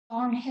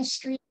long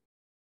history.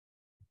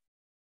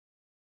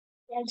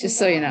 Just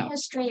so you know.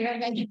 History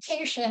of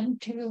education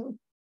to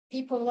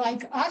people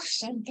like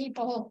us and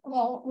people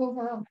all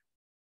over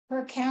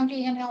her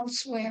county and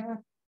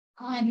elsewhere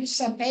on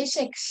some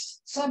basic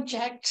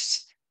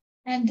subjects.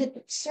 And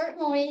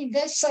certainly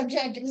this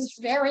subject is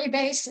very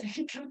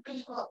basic.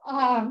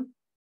 I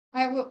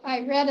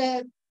read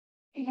an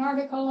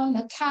article in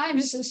the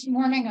Times this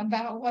morning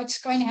about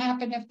what's going to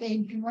happen if they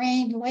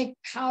drain Lake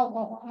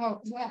Powell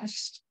out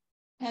west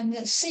and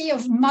the sea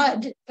of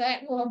mud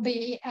that will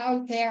be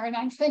out there. And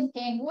I'm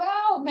thinking,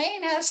 well,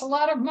 Maine has a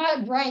lot of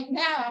mud right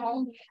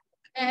now.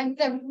 And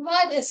the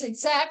mud is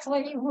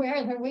exactly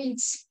where the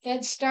weeds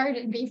get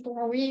started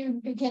before we even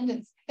begin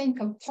to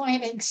think of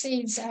planting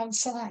seeds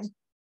outside.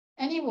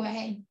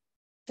 Anyway,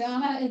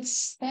 Donna,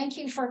 thank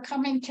you for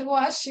coming to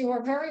us. You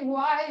were very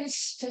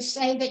wise to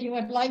say that you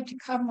would like to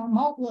come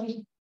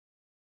remotely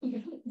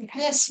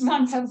this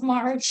month of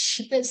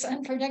March, this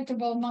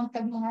unpredictable month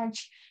of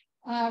March.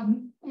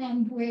 And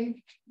we're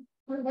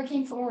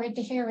looking forward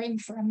to hearing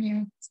from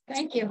you.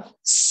 Thank you.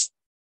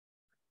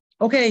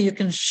 Okay, you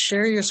can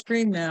share your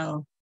screen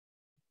now.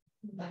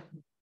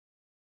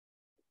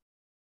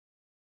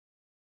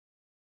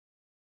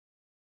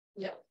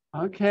 Yep.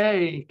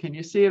 Okay, can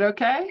you see it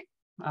okay?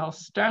 I'll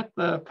start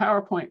the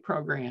PowerPoint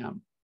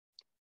program.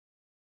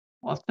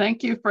 Well,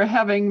 thank you for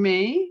having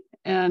me.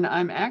 And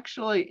I'm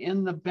actually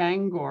in the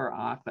Bangor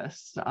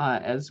office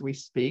as we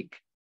speak.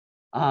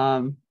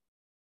 You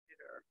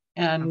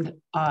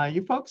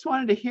folks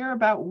wanted to hear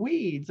about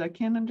weeds. I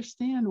can't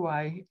understand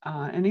why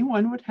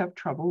anyone would have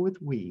trouble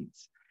with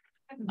weeds.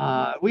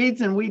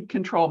 Weeds and weed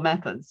control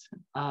methods.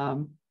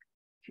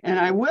 And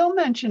I will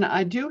mention,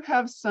 I do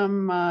have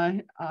some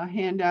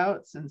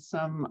handouts and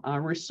some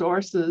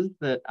resources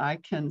that I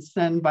can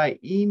send by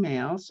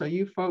email. So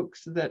you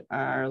folks that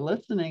are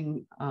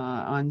listening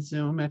on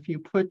Zoom, if you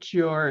put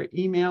your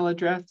email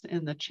address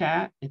in the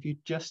chat, if you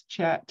just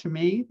chat to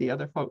me, the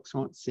other folks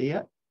won't see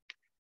it.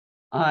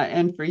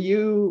 And for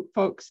you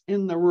folks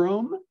in the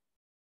room,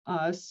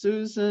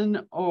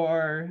 Susan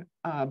or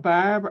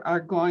Barb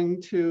are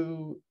going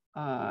to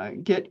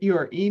get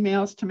your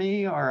emails to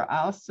me, or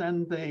I'll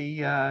send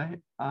the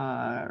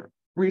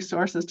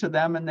resources to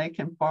them and they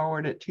can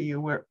forward it to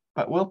you,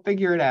 but we'll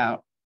figure it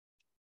out.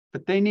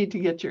 But they need to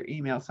get your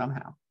email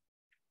somehow.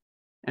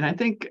 And I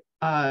think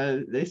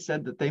they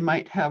said that they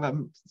might have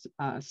them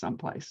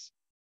someplace.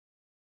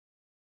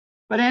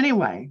 But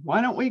anyway,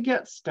 why don't we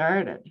get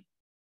started?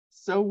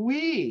 So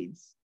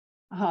weeds,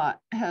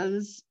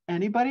 has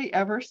anybody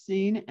ever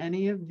seen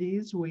any of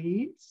these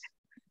weeds?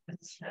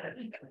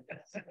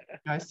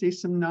 I see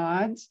some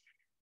nods.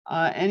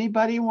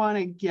 Anybody want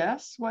to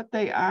guess what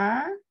they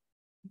are?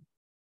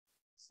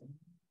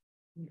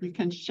 You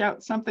can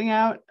shout something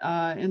out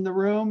in the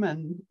room,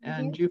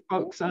 and you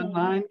folks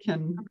online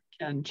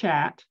can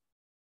chat.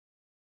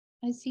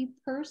 I see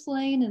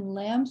purslane and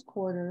lamb's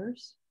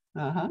quarters.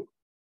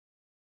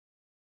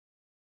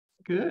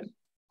 Good.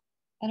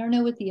 I don't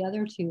know what the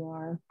other two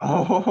are.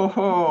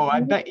 Oh,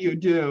 I bet you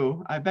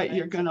do. I bet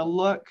you're going to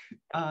look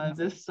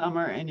this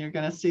summer and you're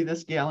going to see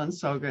this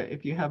Galensoga.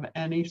 If you have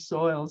any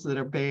soils that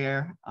are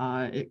bare,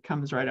 it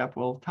comes right up.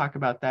 We'll talk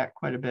about that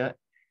quite a bit.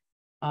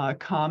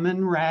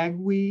 Common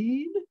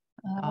ragweed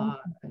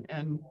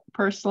and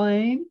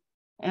purslane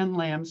and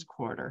lamb's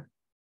quarter.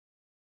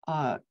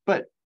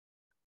 But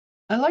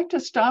I like to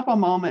stop a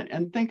moment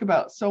and think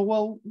about, so,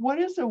 well, what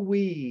is a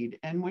weed?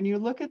 And when you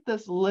look at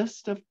this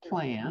list of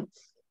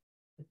plants,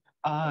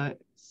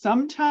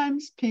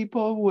 sometimes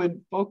people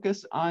would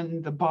focus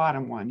on the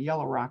bottom one,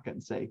 yellow rocket,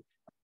 and say,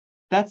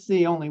 that's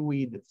the only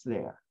weed that's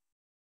there.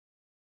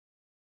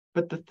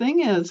 But the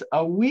thing is,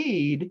 a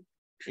weed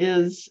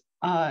is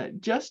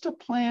just a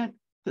plant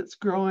that's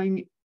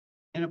growing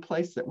in a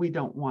place that we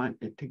don't want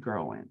it to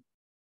grow in.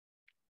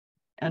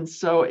 And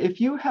so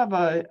if you have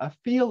a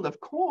field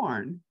of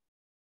corn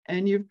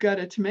and you've got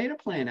a tomato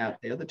plant out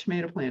there, the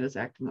tomato plant is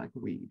acting like a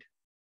weed.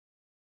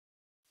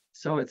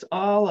 So it's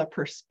all a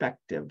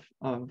perspective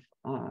of,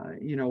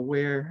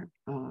 where,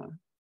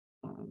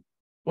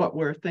 what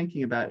we're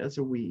thinking about as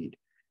a weed.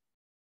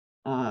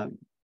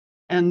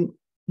 And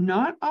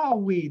not all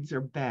weeds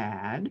are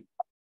bad.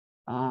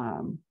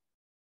 Well,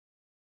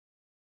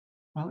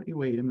 you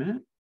wait a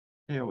minute.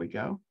 There we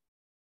go.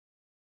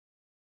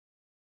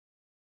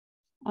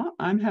 Oh,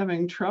 I'm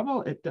having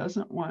trouble. It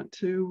doesn't want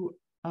to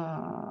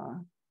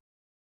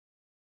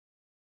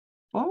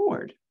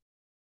forward.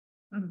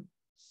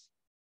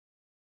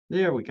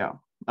 There we go.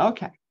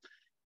 Okay.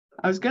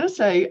 I was going to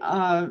say,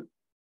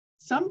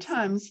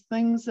 sometimes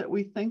things that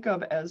we think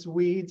of as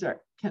weeds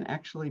can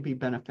actually be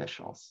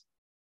beneficials.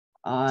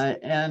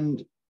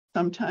 And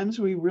sometimes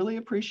we really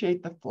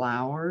appreciate the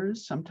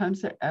flowers.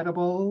 Sometimes they're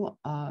edible.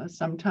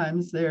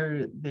 Sometimes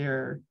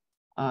they're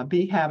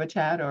bee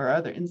habitat or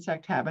other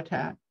insect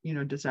habitat,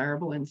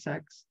 desirable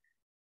insects.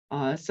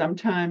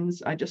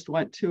 Sometimes I just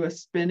went to a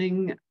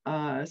spinning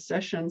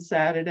session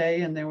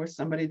Saturday, and there was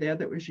somebody there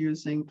that was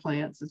using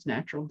plants as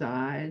natural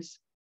dyes.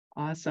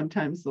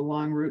 Sometimes the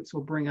long roots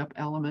will bring up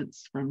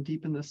elements from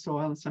deep in the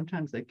soil, and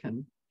sometimes they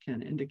can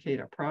can indicate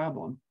a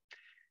problem.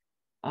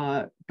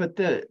 But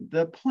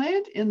the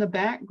plant in the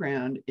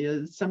background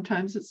is,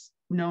 sometimes it's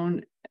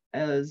known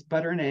as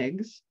butter and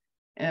eggs.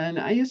 And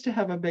I used to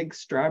have a big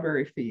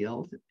strawberry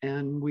field,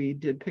 and we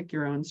did pick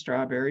your own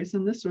strawberries.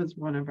 And this was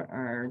one of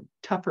our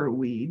tougher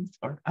weeds,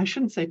 or I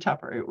shouldn't say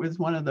tougher, it was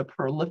one of the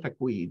prolific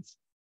weeds.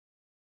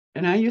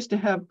 And I used to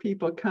have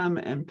people come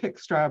and pick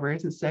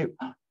strawberries and say,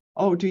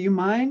 oh, do you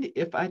mind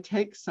if I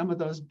take some of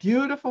those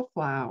beautiful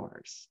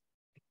flowers?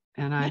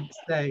 And I'd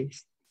say,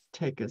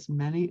 take as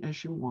many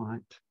as you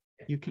want.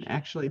 You can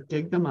actually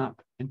dig them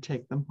up and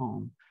take them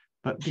home,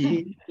 but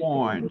be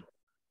warned,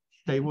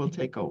 they will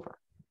take over.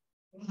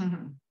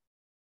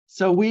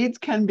 So weeds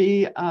can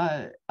be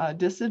a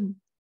disadvantage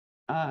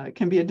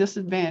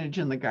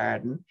in the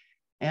garden,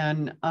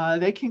 and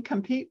they can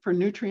compete for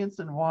nutrients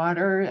and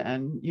water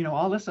and, you know,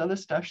 all this other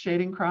stuff,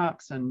 shading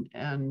crops, and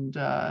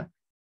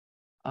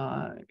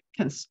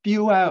can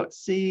spew out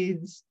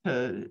seeds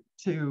to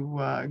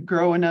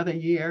grow another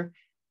year.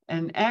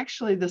 And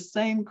actually the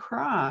same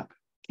crop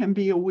can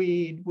be a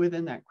weed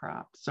within that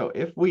crop. So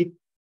if we,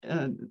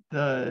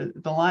 the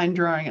line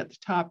drawing at the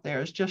top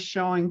there is just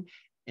showing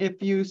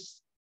if you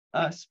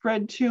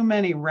spread too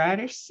many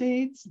radish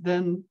seeds,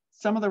 then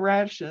some of the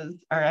radishes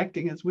are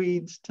acting as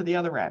weeds to the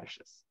other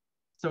radishes.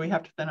 So we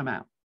have to thin them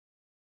out.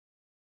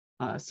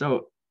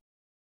 So,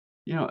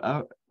 you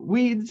know,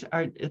 weeds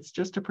are, it's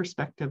just a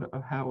perspective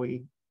of how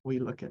we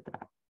look at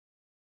that.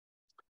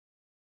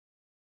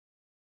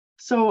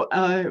 So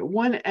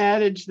one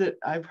adage that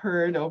I've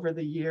heard over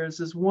the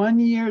years is 1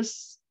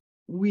 year's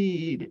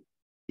weed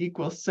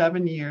equals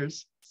 7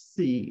 years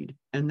seed.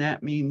 And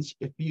that means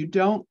if you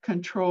don't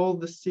control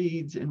the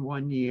seeds in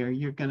 1 year,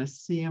 you're going to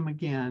see them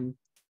again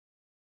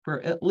for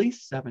at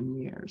least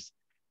 7 years.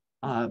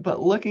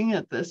 But looking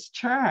at this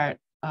chart,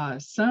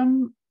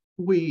 some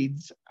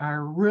weeds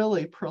are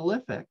really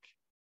prolific,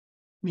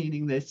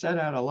 meaning they set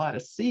out a lot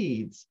of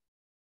seeds.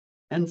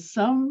 And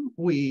some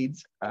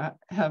weeds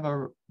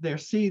their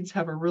seeds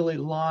have a really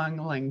long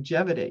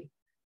longevity.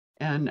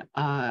 And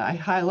I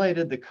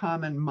highlighted the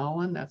common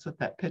mullein. That's what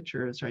that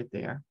picture is right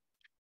there.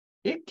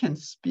 It can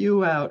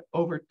spew out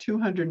over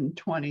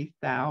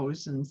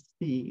 220,000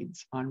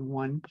 seeds on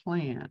one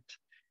plant.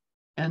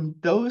 And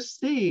those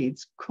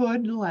seeds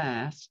could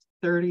last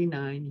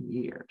 39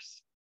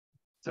 years.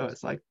 So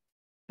it's like,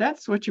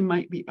 that's what you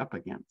might be up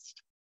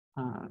against.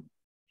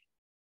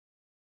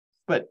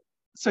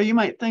 So you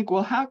might think,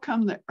 well, how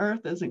come the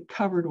earth isn't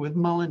covered with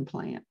mullein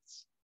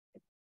plants?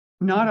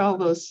 Not all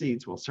those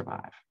seeds will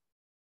survive.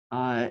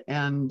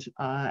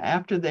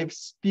 After they've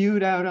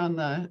spewed out on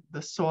the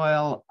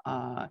soil,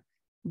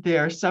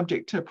 they're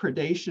subject to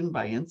predation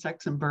by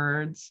insects and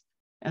birds.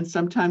 And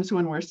sometimes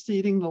when we're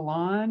seeding the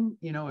lawn,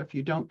 you know, if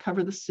you don't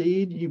cover the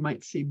seed, you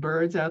might see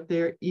birds out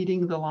there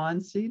eating the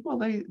lawn seed. Well,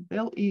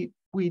 they'll eat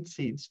weed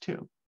seeds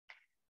too.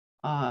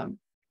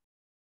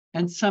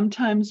 And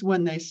sometimes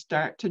when they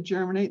start to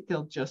germinate,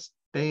 they'll just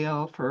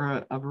fail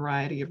for a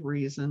variety of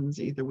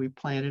reasons. Either we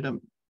planted them,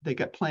 they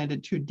got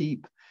planted too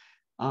deep,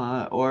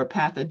 or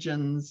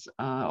pathogens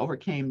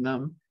overcame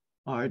them,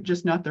 or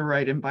just not the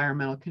right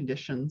environmental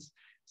conditions.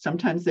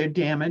 Sometimes they're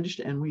damaged,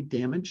 and we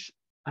damage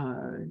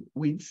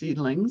weed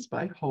seedlings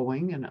by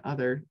hoeing and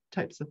other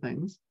types of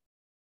things.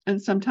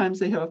 And sometimes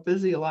they have a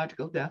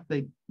physiological death.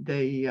 They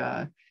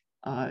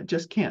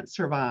just can't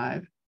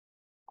survive.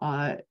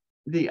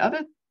 The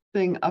other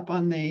thing up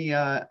on the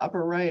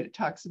upper right, it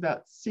talks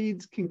about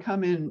seeds can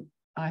come in.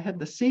 I had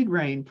the seed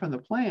rain from the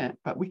plant,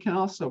 but we can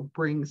also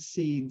bring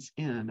seeds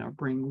in or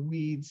bring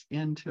weeds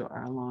into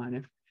our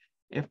lawn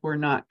if we're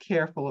not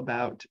careful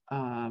about,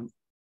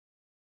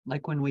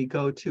 like when we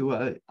go to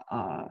a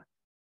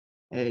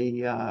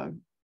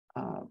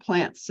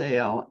plant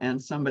sale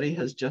and somebody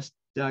has just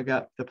dug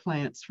up the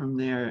plants from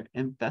their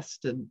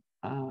infested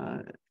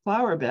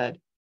flower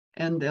bed,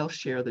 and they'll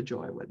share the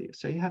joy with you.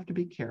 So you have to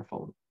be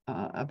careful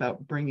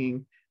about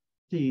bringing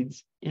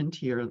seeds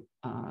into your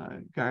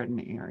garden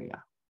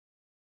area.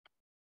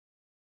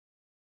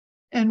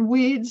 And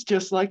weeds,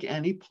 just like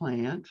any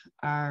plant,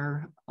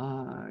 are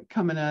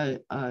come in a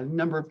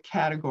number of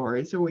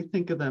categories, or we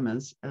think of them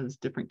as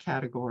different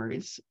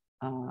categories.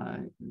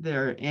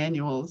 They're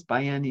annuals,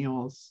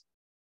 biennials,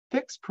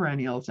 fixed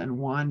perennials, and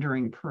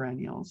wandering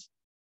perennials.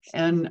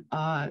 And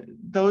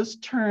those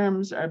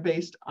terms are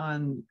based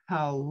on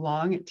how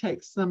long it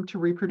takes them to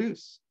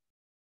reproduce.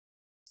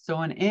 So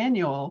an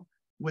annual,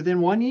 within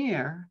 1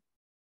 year,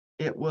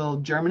 it will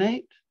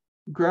germinate,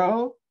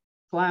 grow,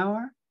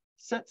 flower,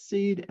 set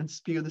seed, and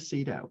spew the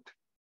seed out.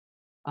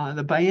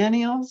 The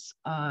biennials,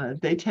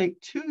 they take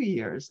 2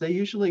 years. They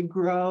usually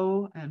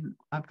grow, and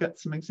I've got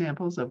some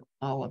examples of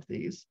all of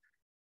these,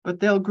 but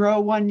they'll grow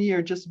 1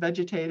 year just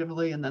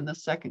vegetatively, and then the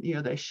second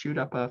year they shoot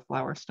up a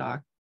flower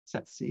stalk,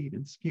 set seed,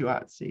 and spew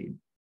out seed.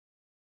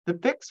 The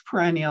fixed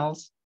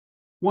perennials,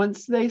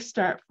 once they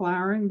start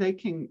flowering, they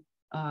can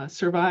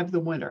survive the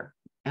winter.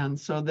 And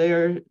so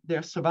they're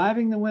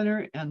surviving the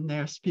winter and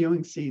they're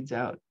spewing seeds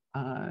out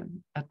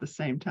at the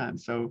same time,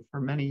 so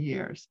for many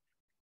years.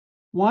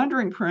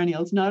 Wandering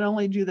perennials, not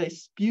only do they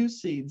spew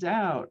seeds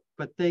out,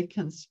 but they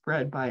can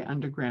spread by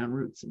underground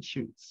roots and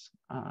shoots.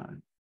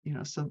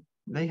 So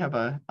they have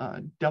a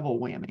double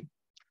whammy.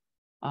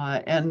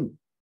 And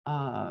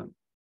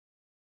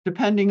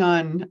depending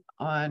on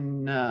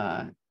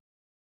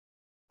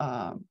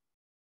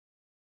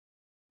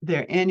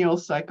their annual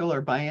cycle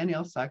or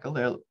biennial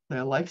cycle,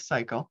 their life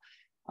cycle,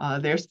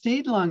 their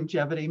seed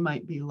longevity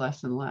might be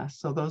less and less.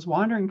 So those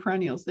wandering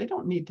perennials, they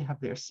don't need to have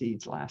their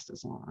seeds last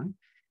as long.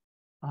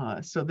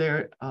 So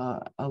they're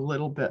a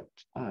little bit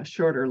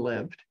shorter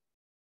lived.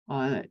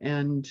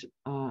 And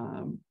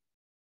I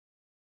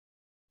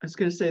was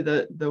going to say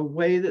the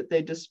way that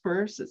they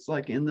disperse, it's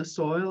like in the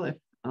soil. If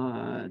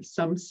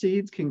some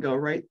seeds can go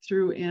right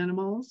through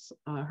animals,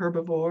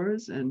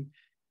 herbivores, and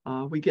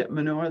we get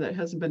manure that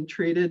hasn't been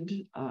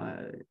treated,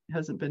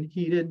 hasn't been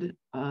heated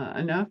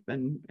enough,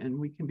 and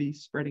we can be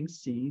spreading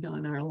seed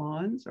on our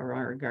lawns or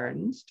our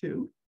gardens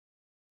too.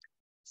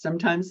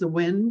 Sometimes the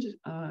wind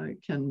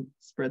can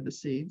spread the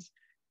seeds.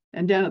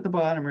 And down at the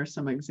bottom are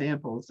some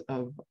examples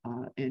of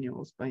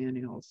annuals,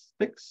 biennials,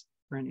 fixed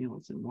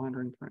perennials, and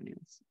wandering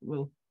perennials.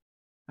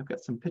 I've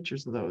got some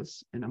pictures of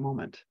those in a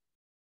moment.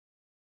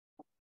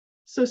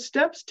 So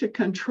steps to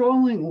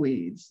controlling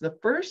weeds. The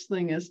first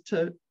thing is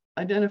to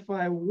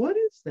identify what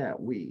is that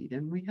weed.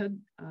 And we had,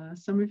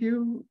 some of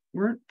you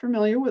weren't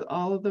familiar with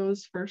all of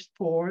those first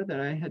four that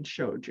I had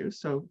showed you.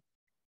 So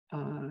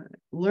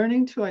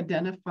learning to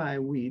identify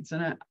weeds,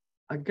 and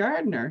a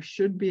gardener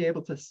should be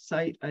able to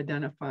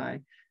identify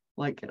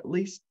like at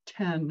least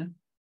 10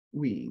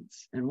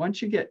 weeds. And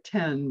once you get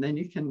 10, then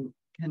you can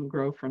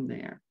grow from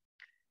there.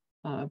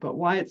 But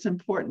why it's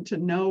important to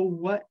know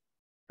what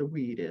the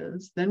weed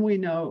is, then we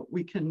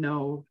can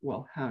know,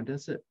 well, how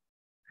does it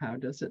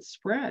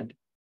spread?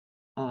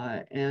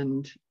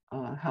 And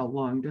how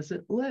long does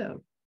it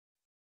live?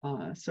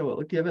 So it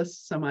will give us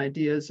some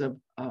ideas of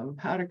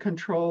how to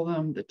control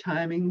them, the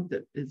timing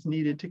that is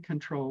needed to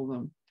control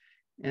them.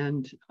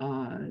 And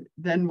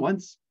then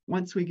once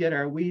we get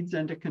our weeds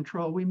under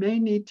control, we may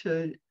need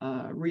to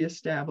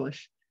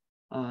reestablish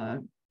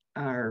our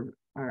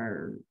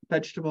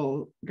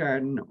vegetable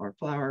garden or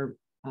flower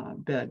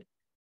bed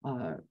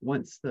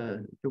once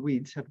the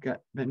weeds have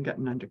been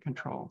gotten under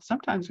control.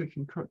 Sometimes we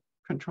can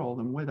control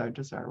them with our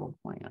desirable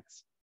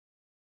plants.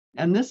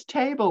 And this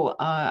table,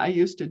 I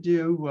used to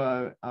do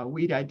a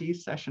weed ID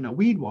session, a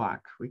weed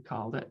walk, we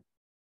called it.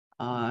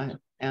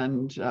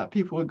 And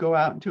people would go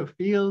out into a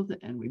field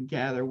and we'd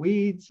gather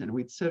weeds and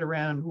we'd sit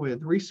around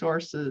with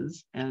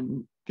resources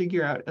and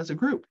figure out as a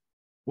group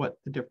what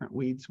the different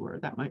weeds were.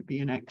 That might be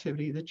an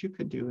activity that you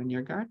could do in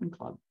your garden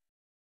club.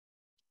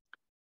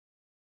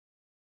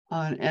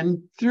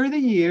 And through the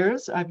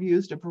years, I've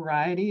used a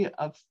variety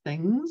of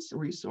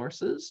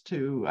resources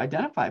to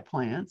identify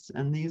plants.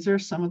 And these are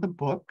some of the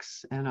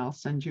books, and I'll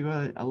send you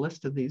a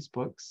list of these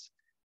books.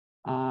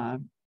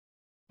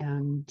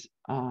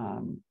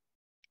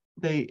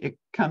 It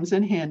comes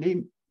in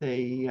handy.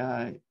 They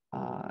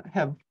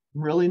have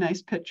really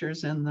nice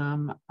pictures in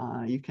them.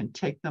 You can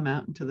take them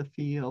out into the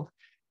field,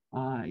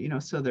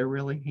 so they're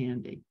really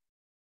handy.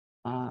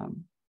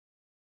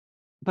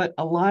 But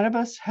a lot of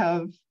us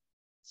have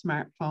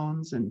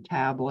smartphones and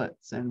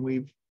tablets, and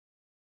we've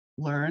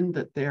learned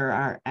that there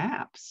are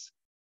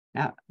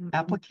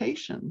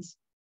applications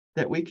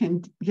that we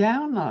can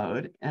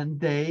download, and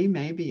they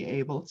may be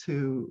able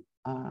to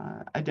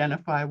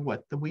identify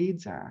what the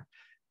weeds are.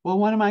 Well,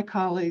 one of my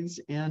colleagues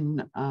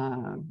in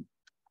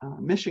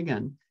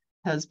Michigan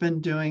has been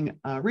doing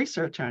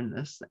research on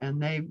this,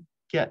 and they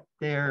get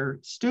their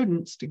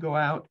students to go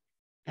out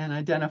and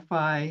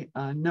identify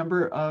a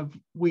number of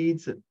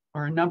weeds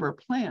or a number of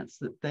plants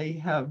that they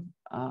have,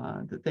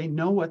 that they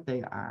know what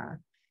they are.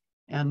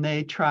 And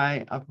they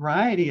try a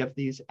variety of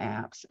these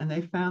apps, and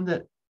they found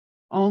that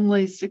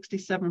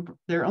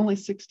they're only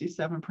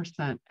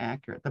 67%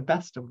 accurate, the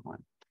best of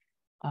one.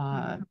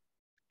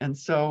 And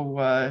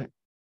so,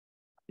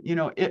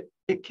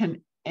 it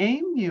can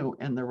aim you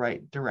in the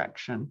right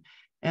direction.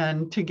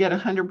 And to get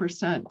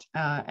 100%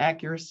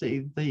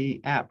 accuracy, the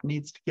app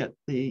needs to get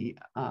the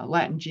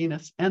Latin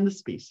genus and the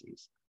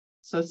species.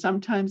 So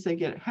sometimes they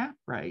get it half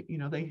right.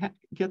 They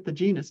get the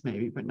genus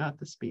maybe, but not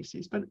the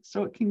species. But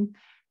so it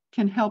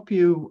can help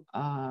you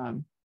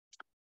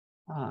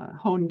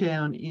hone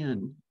down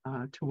in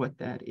to what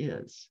that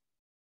is.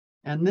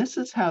 And this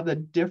is how the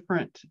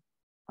different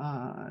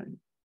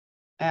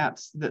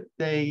apps that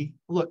they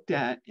looked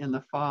at in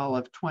the fall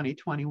of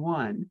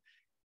 2021.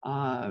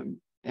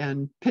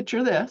 And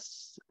picture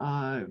this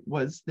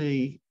was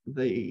the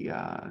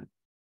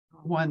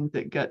one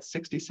that got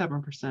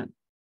 67%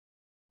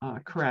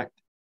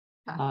 correct.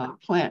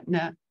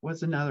 PlantNet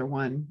was another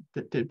one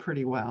that did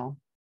pretty well,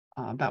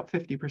 about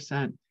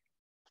 50%.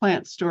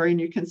 Plant Story, and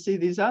you can see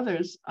these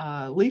others.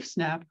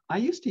 LeafSnap, I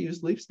used to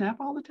use LeafSnap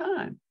all the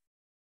time.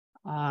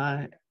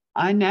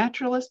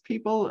 iNaturalist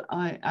people,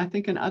 I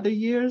think in other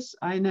years,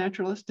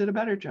 iNaturalist did a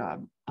better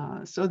job.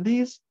 So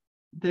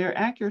their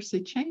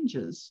accuracy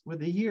changes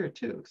with a year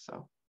too.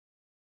 So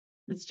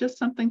it's just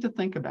something to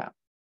think about.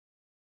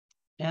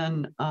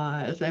 And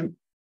as I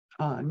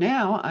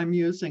now I'm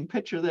using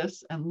Picture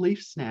This and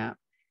Leaf Snap.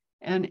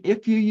 And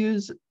if you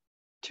use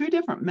two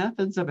different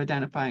methods of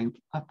identifying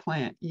a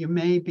plant, you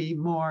may be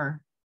more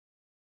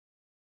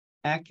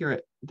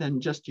accurate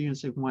than just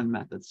using one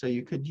method. So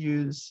you could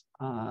use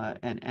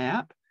an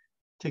app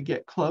to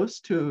get close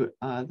to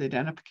the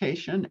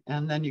identification,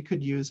 and then you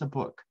could use a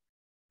book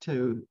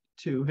to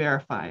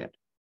verify it.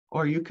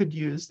 Or you could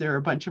use, there are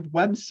a bunch of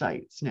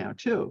websites now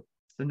too.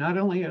 So not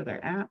only are there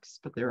apps,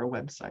 but there are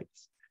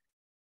websites.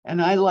 And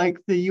I like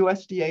the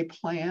USDA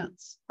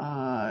plants.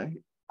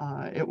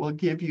 It will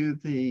give you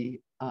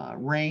the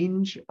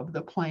range of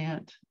the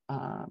plant,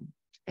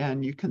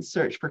 and you can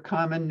search for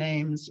common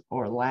names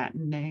or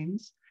Latin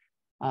names.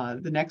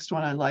 The next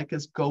one I like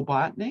is Go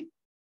Botany,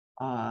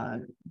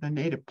 the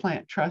Native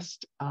Plant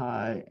Trust,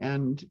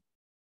 and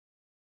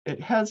it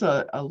has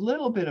a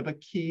little bit of a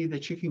key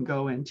that you can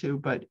go into,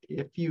 but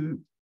if you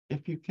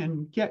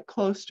can get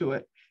close to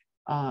it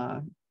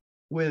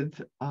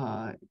with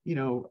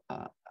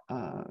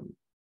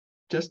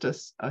just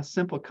a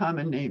simple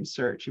common name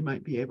search, you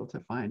might be able to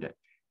find it.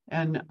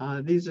 And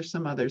these are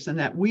some others. And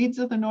that Weeds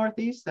of the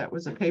Northeast, that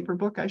was a paper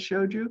book I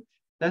showed you,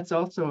 that's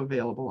also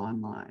available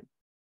online.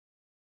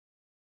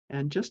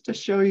 And just to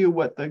show you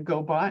what the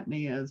Go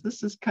Botany is,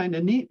 this is kind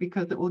of neat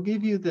because it will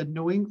give you the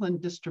New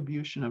England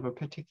distribution of a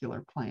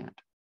particular plant.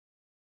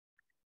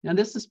 Now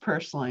this is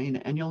purslane,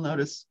 and you'll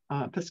notice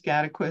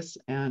Piscataquis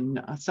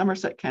and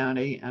Somerset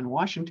County and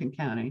Washington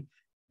County,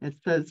 it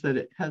says that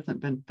it hasn't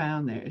been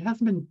found there. It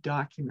hasn't been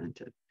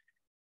documented.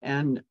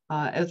 And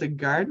as a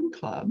garden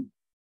club,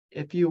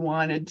 if you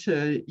wanted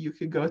to, you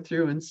could go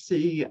through and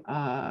see,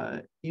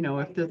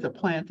 if there's a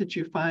plant that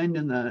you find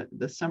in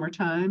the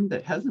summertime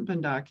that hasn't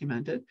been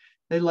documented,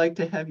 they like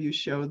to have you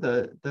show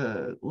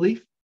the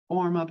leaf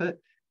form of it,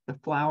 the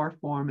flower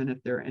form, and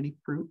if there are any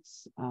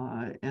fruits.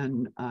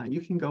 And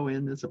you can go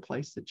in, there's a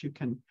place that you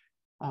can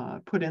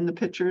put in the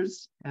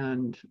pictures,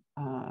 and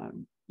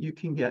you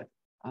can get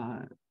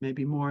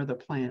maybe more of the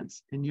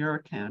plants in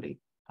your county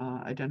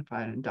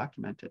identified and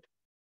documented.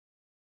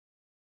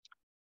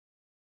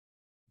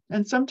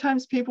 And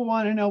sometimes people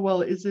want to know,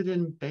 well, is it an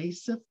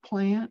invasive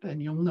plant?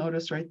 And you'll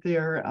notice right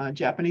there,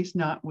 Japanese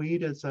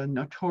knotweed is a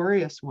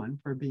notorious one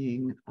for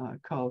being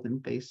called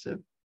invasive.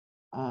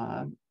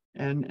 And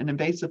an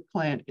invasive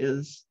plant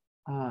is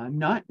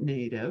not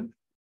native,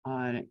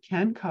 and it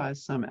can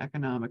cause some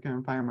economic or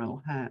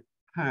environmental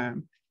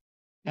harm.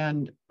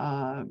 And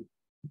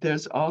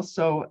there's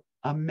also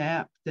a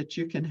map that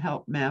you can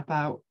help map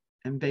out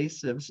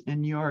invasives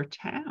in your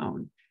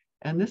town.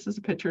 And this is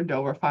a picture of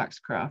Dover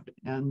foxcroft,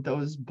 and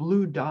those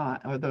blue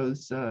dots, or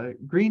those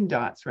green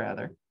dots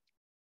rather,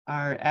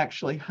 are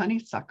actually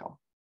honeysuckle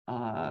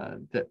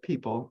that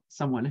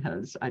someone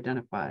has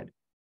identified.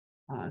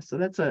 So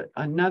that's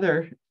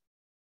another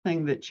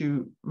thing that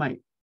you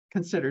might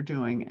consider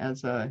doing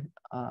as a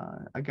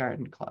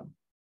garden club.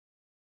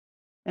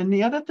 And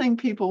the other thing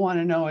people want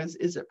to know is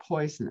it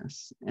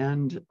poisonous?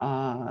 And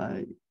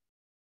I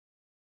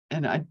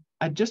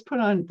just put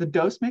on the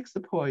dose makes the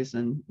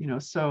poison,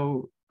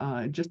 so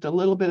just a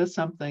little bit of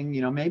something,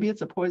 maybe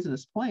it's a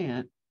poisonous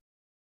plant,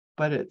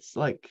 but it's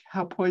like,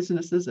 how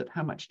poisonous is it?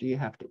 How much do you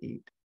have to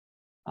eat?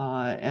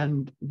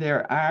 And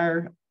there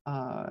are,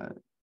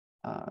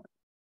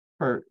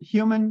 for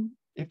human,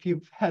 if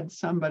you've had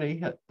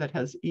somebody that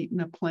has eaten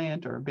a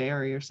plant or a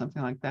berry or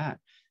something like that,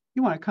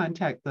 you want to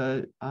contact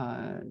the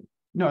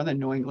Northern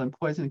New England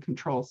Poison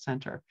Control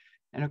Center.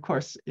 And of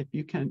course, if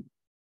you can,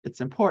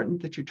 it's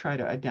important that you try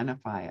to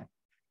identify it.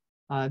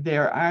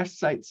 There are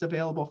sites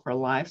available for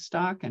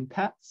livestock and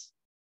pets,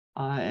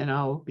 and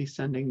I'll be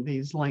sending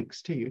these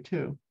links to you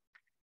too.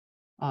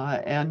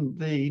 And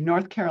the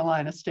North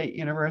Carolina State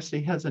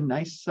University has a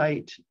nice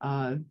site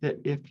that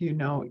if you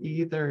know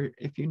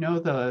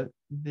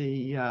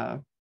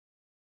the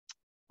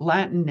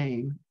Latin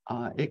name,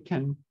 it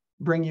can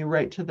bring you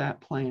right to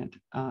that plant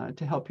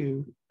to help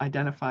you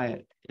identify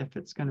it if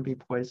it's going to be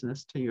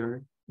poisonous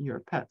to your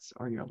pets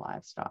or your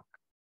livestock.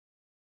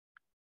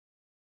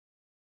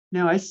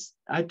 Now,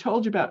 I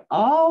told you about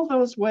all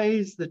those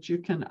ways that you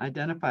can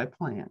identify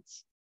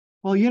plants.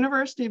 Well,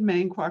 University of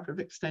Maine Cooperative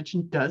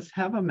Extension does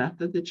have a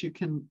method that you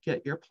can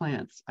get your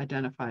plants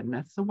identified, and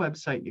that's the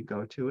website you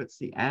go to. It's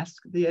the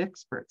Ask the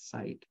Expert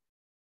site.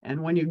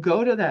 And when you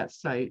go to that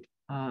site,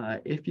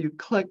 if you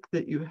click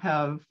that you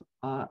have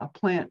a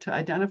plant to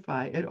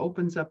identify, it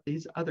opens up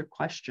these other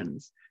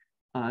questions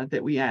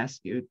that we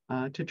ask you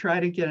to try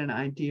to get an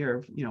idea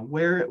of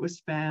where it was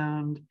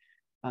found,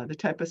 the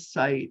type of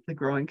site, the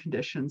growing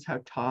conditions, how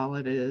tall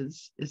it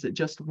is it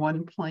just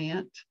one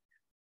plant,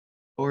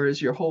 or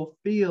is your whole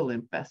field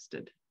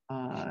infested?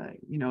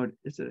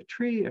 Is it a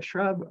tree, a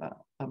shrub,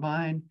 a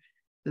vine?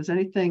 Does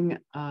anything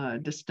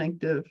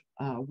distinctive?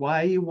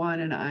 Why you want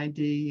an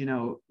ID?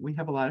 We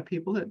have a lot of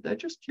people that they're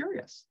just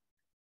curious.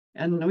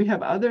 And we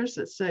have others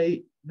that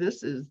say,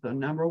 this is the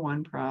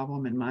 #1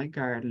 problem in my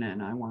garden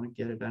and I want to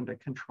get it under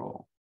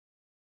control.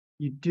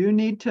 You do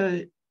need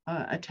to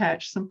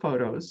attach some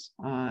photos,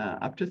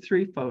 up to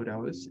 3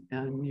 photos,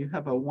 and you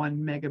have a 1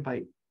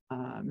 megabyte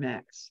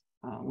max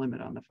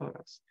limit on the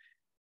photos.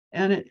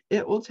 And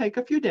it will take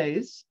a few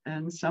days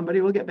and somebody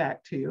will get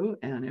back to you.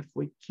 And if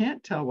we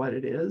can't tell what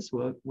it is,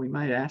 we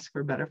might ask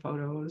for better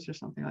photos or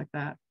something like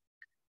that.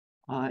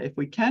 If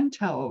we can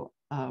tell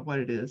what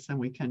it is, then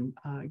we can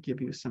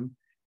give you some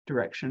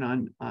direction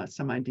on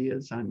some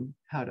ideas on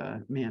how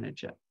to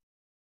manage it.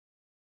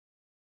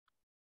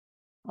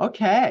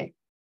 Okay.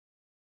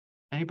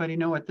 Anybody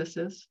know what this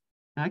is?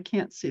 I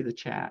can't see the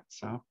chat,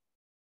 so.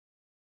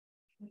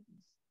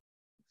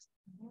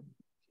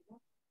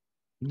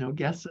 No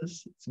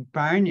guesses? It's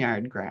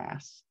barnyard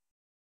grass.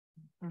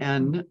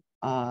 And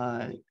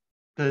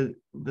the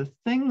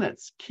thing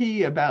that's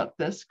key about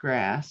this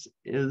grass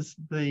is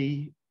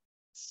the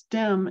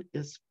stem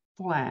is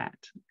flat,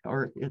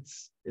 or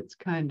it's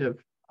kind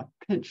of a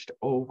pinched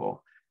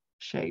oval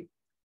shape.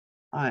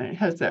 It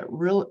has that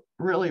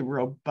really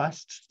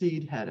robust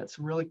seed head. It's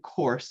really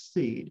coarse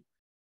seed.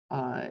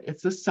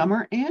 It's a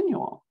summer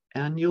annual,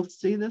 and you'll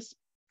see this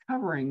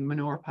covering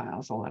manure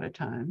piles a lot of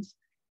times.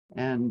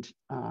 And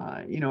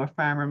you know, a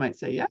farmer might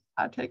say, yeah,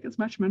 I'll take as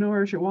much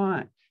manure as you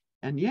want.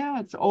 And yeah,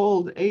 it's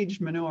old,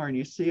 aged manure, and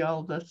you see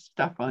all this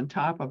stuff on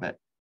top of it.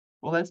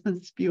 Well, that's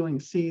been spewing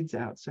seeds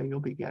out, so you'll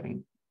be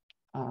getting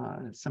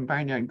some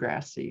barnyard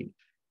grass seed.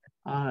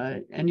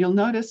 And you'll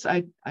notice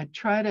I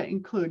try to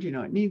include, you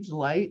know, it needs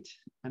light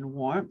and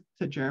warmth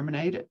to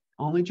germinate. It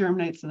only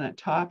germinates in that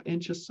top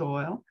inch of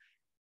soil.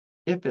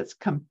 If it's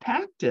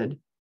compacted,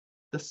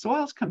 the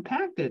soil's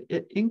compacted,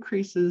 it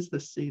increases the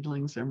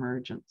seedling's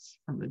emergence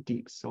from the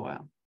deep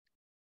soil.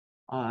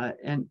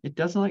 And it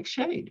doesn't like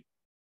shade.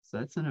 So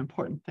that's an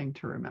important thing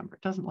to remember.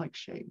 It doesn't like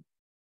shade.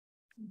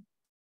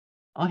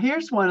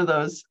 Here's one of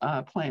those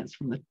plants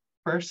from the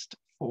first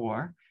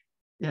 4,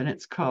 and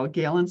it's called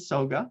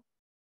Galensoga.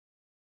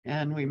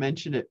 And we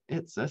mentioned it,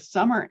 it's a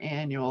summer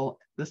annual.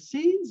 The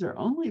seeds are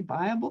only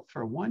viable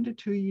for 1 to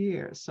 2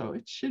 years, so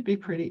it should be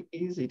pretty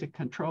easy to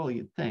control,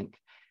 you'd think.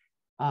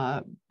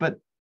 And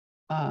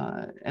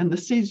the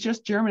seeds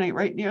just germinate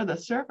right near the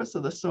surface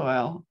of the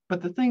soil.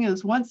 But the thing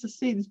is, once the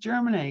seeds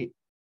germinate,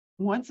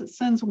 once it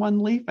sends one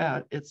leaf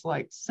out, it's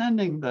like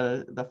sending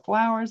the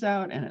flowers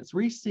out, and it's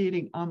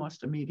reseeding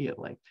almost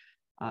immediately.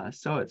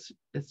 So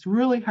it's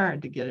really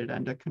hard to get it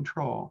under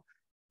control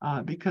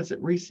because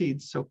it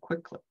reseeds so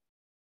quickly.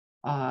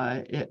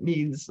 It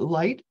needs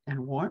light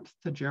and warmth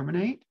to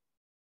germinate.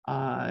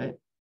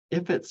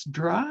 If it's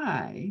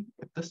dry,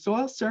 if the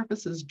soil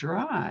surface is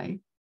dry,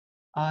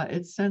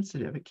 it's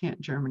sensitive. It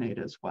can't germinate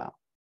as well.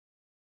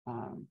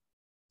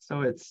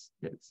 So it's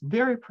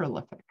very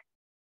prolific.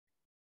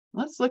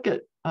 Let's look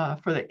at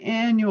for the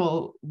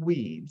annual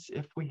weeds.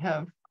 If we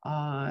have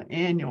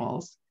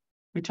annuals,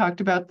 we talked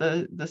about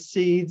the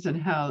seeds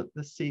and how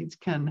the seeds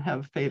can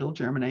have fatal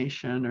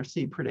germination or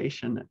seed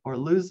predation or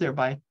lose their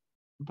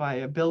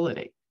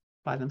viability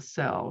by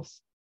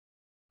themselves.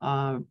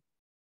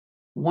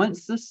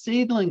 Once the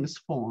seedlings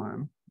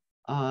form,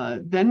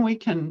 then we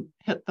can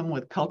hit them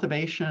with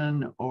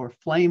cultivation or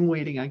flame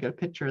weeding. I got a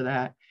picture of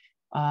that.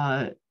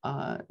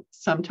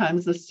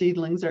 Sometimes the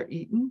seedlings are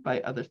eaten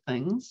by other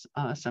things.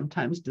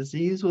 Sometimes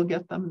disease will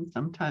get them, and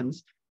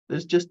sometimes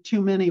there's just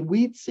too many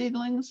weed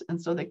seedlings, and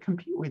so they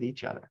compete with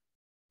each other.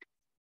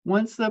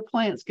 Once the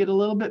plants get a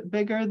little bit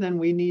bigger, then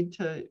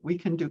we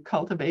can do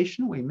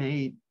cultivation. We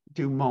may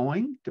do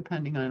mowing,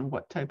 depending on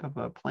what type of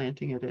a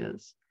planting it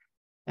is.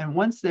 And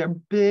once they're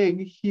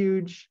big,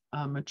 huge,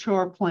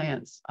 mature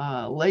plants,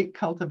 late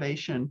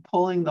cultivation,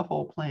 pulling the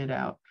whole plant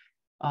out,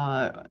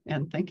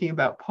 and thinking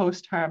about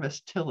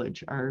post-harvest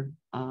tillage are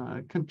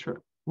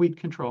weed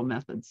control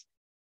methods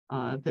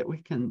that we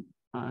can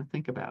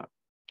think about.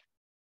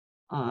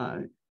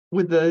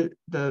 With the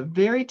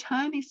very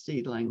tiny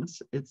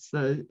seedlings, it's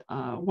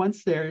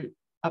once they're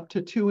up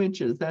to 2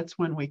 inches, that's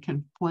when we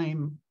can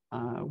flame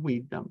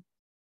weed them.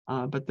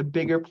 But the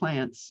bigger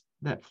plants,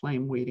 that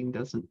flame weeding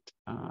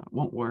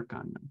won't work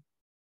on them.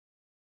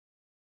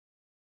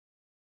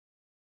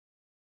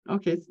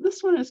 Okay, so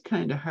this one is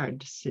kind of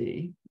hard to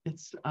see.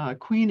 It's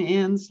Queen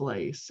Anne's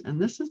lace, and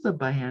this is a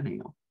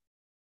biennial.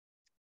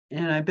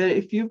 And I bet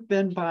if you've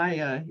been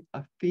by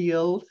a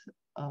field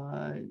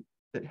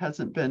that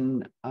hasn't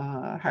been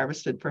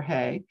harvested for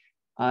hay,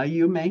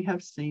 you may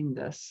have seen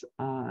this.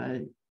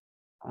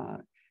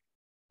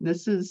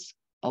 This is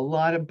a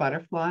lot of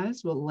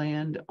butterflies will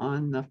land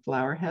on the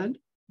flower head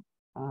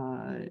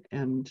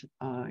and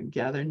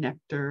gather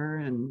nectar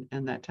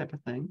and that type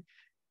of thing.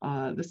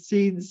 The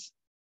seeds,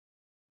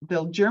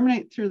 they'll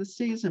germinate through the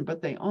season,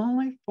 but they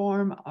only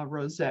form a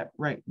rosette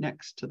right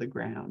next to the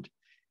ground.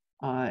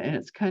 And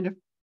it's kind of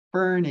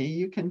ferny.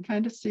 You can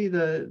kind of see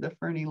the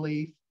ferny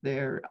leaf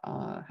there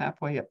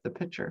halfway up the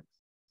picture.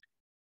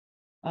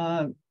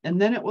 And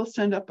then it will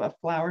send up a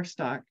flower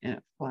stalk, and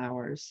it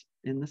flowers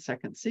in the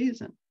second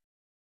season.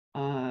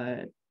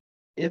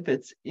 If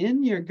it's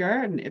in your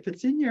garden, if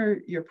it's in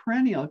your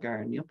perennial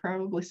garden, you'll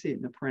probably see it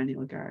in the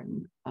perennial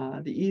garden.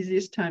 The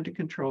easiest time to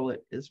control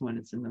it is when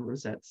it's in the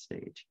rosette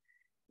stage.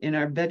 In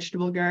our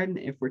vegetable garden,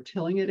 if we're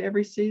tilling it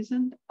every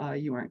season,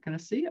 you aren't going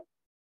to see it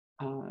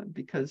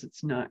because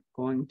it's not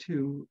going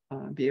to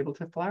be able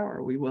to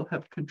flower. We will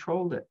have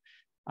controlled it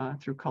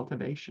through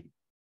cultivation.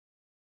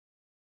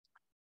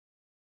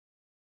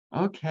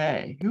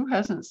 Okay, who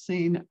hasn't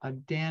seen a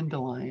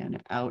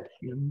dandelion out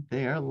in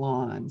their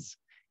lawns?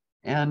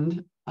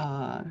 And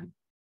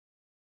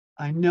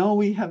I know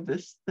we have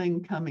this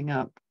thing coming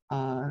up,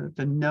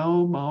 the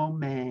No Mow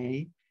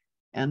May,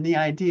 and the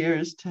idea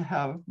is to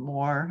have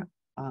more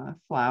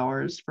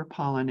flowers for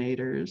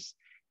pollinators,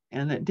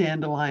 and that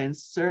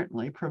dandelions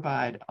certainly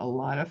provide a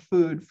lot of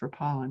food for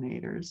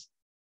pollinators.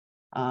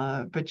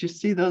 But you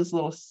see those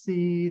little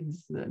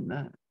seeds,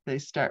 and they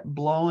start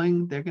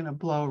blowing. They're going to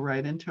blow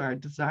right into our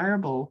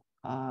desirable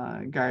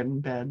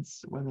garden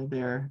beds, whether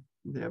they're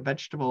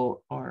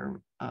vegetable or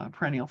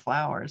perennial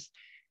flowers,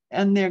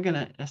 and they're going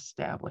to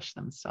establish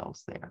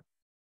themselves there.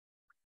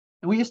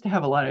 And we used to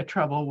have a lot of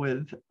trouble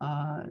with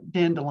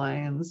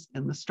dandelions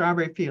in the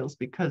strawberry fields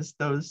because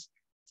those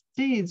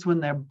seeds, when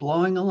they're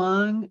blowing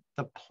along,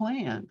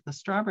 the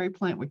strawberry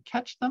plant would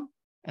catch them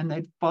and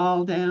they'd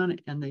fall down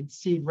and they'd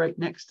seed right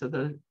next to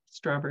the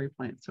strawberry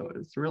plant. So it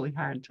was really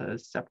hard to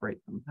separate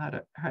them,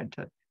 hard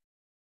to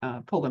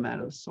pull them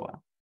out of the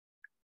soil.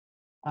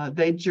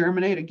 They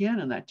germinate again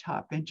in that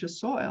top inch of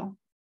soil.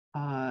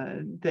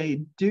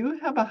 They do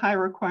have a high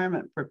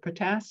requirement for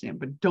potassium,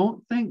 but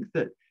don't think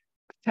that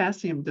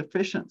potassium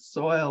deficient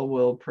soil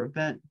will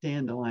prevent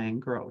dandelion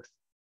growth.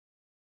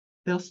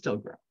 They'll still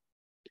grow.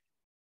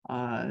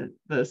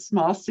 The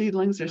small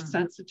seedlings are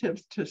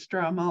sensitive to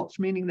straw mulch,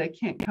 meaning they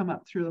can't come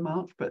up through the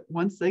mulch, but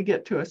once they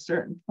get to a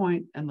certain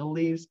point and the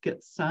leaves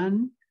get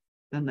sun,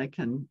 then they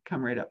can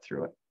come right up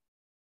through it.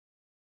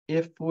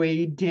 If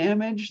we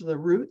damage the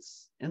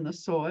roots in the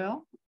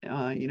soil,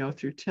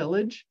 through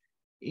tillage,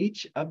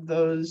 each of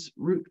those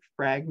root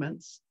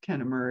fragments can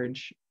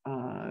emerge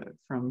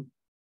from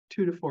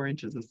 2 to 4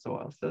 inches of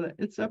soil. So that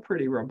it's a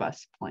pretty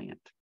robust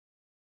plant.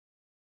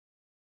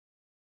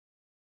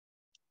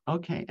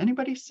 Okay,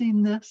 anybody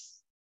seen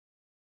this?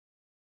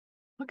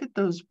 Look at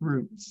those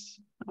roots.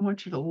 I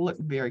want you to look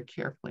very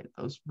carefully at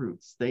those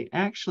roots. They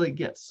actually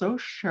get so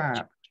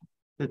sharp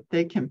that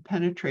they can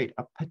penetrate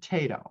a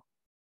potato.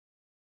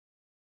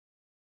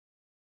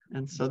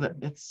 And so that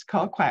it's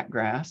called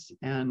quackgrass,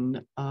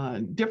 and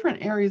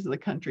different areas of the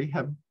country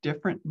have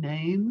different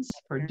names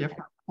for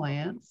different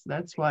plants.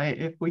 That's why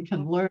if we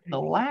can learn the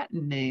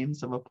Latin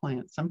names of a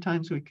plant,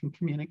 sometimes we can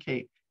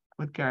communicate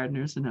with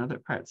gardeners in other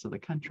parts of the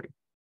country.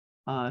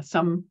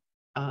 Some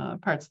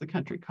parts of the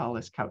country call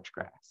this couch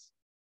grass.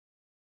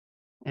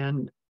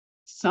 And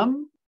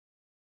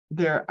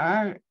there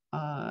are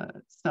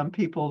some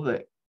people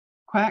that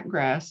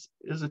quackgrass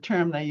is a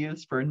term they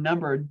use for a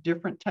number of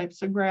different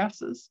types of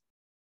grasses.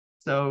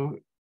 So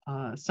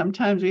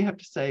sometimes we have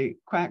to say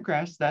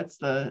quackgrass, that's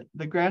the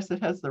grass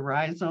that has the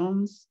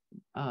rhizomes,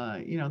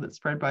 that's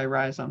spread by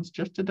rhizomes,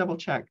 just to double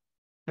check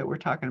that we're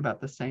talking about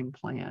the same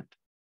plant.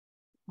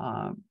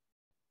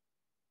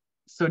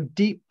 So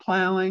deep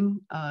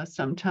plowing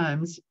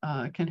sometimes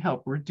can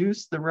help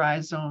reduce the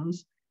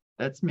rhizomes.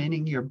 That's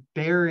meaning you're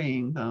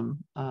burying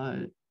them,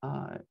 4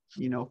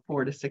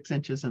 to 6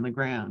 inches in the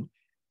ground.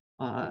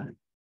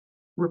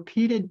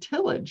 Repeated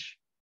tillage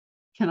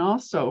can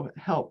also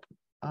help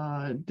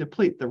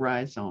deplete the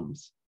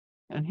rhizomes.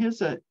 And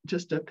here's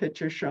just a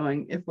picture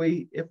showing if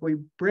we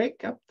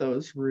break up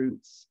those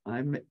roots.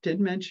 I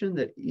did mention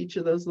that each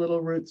of those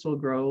little roots will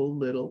grow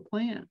little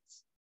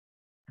plants.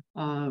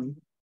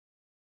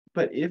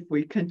 But if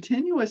we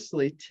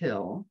continuously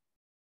till,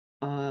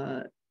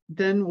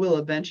 then we'll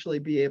eventually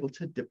be able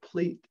to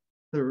deplete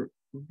the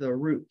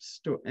root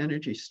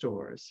energy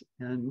stores,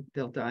 and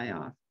they'll die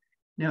off.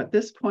 Now, at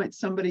this point,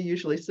 somebody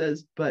usually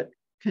says, but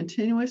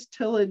continuous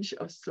tillage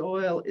of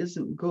soil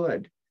isn't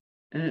good.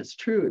 And it's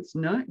true, it's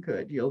not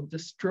good. You'll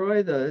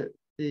destroy the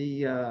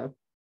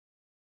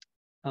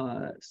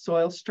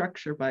soil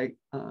structure by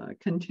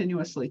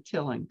continuously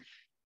tilling.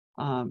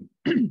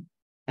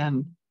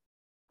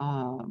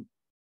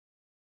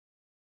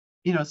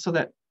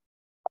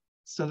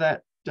 So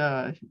that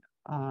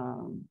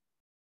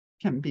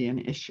can be an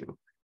issue.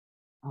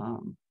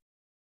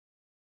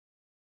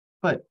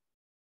 But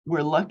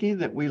we're lucky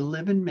that we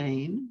live in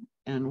Maine,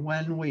 and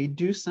when we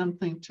do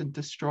something to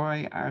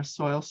destroy our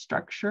soil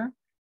structure,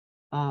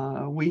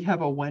 we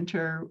have a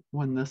winter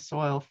when the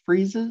soil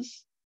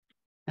freezes,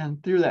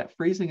 and through that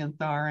freezing and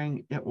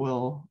thawing, it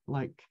will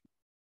make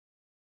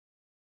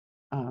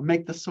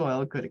the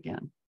soil good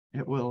again.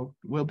 We'll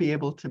be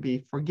able to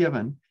be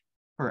forgiven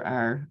for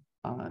our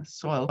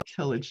soil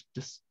tillage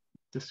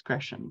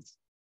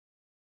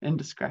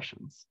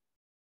indiscretions.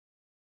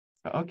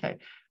 Okay,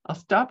 I'll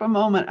stop a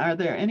moment. Are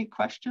there any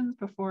questions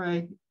before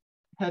I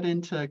head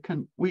into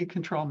weed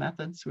control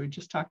methods? We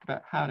just talked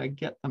about how to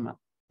get the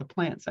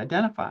plants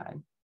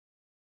identified.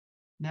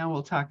 Now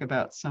we'll talk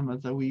about some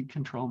of the weed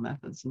control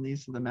methods, and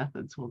these are the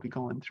methods we'll be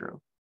going through.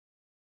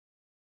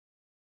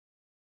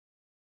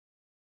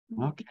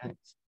 Okay,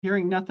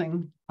 hearing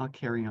nothing, I'll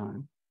carry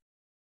on.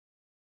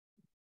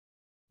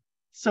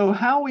 So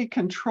how we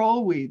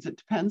control weeds, it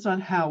depends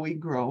on how we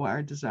grow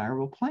our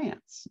desirable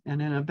plants.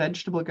 And in a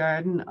vegetable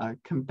garden, a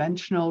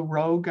conventional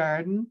row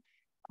garden,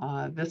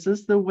 This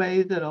is the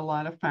way that a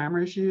lot of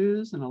farmers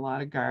use and a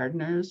lot of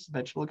gardeners,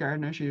 vegetable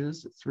gardeners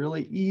use. It's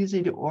really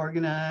easy to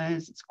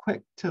organize. It's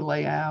quick to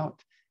lay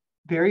out,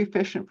 very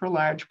efficient for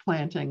large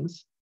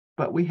plantings,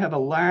 but we have a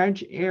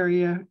large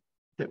area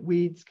that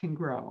weeds can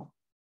grow.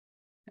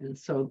 And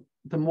so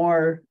the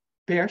more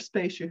bare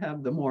space you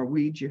have, the more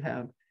weeds you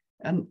have,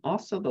 and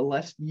also the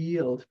less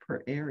yield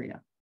per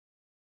area.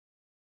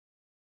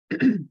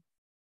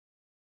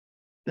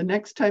 The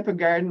next type of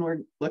garden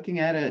we're looking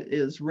at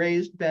is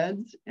raised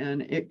beds,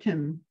 and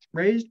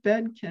raised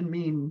bed can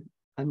mean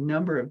a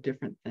number of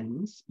different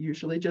things,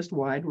 usually just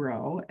wide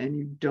row, and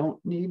you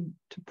don't need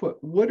to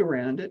put wood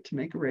around it to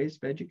make a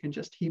raised bed. You can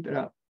just heap it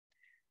up.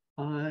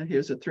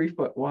 Here's a 3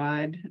 foot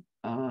wide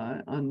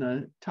on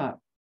the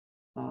top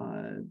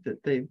that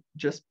they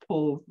just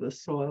pull the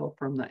soil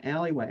from the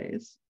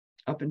alleyways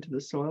up into the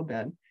soil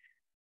bed.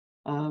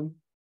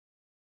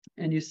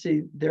 And you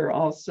see there are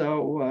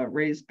also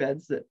raised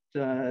beds that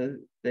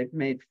they've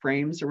made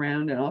frames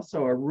around, and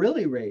also a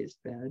really raised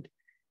bed,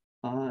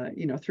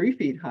 3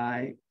 feet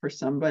high for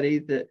somebody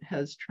that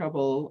has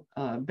trouble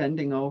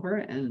bending over.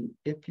 And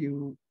if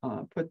you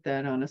put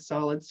that on a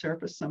solid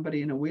surface,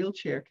 somebody in a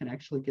wheelchair can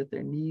actually get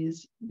their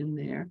knees in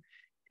there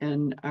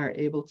and are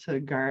able to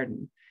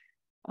garden.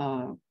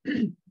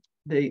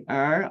 They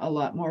are a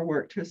lot more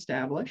work to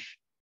establish.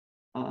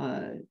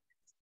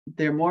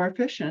 They're more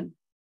efficient,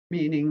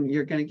 meaning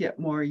you're going to get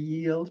more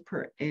yield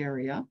per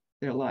area.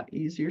 They're a lot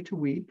easier to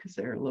weed because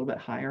they're a little bit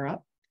higher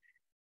up.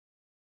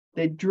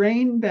 They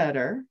drain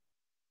better,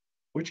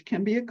 which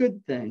can be a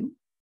good thing.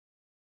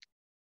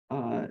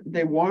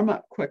 They warm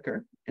up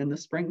quicker in the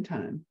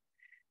springtime.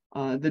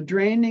 The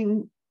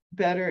draining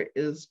better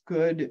is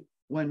good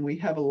when we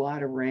have a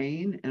lot of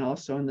rain, and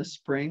also in the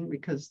spring,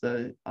 because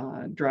the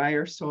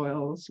drier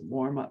soils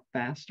warm up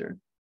faster.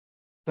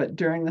 But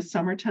during the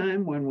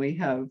summertime, when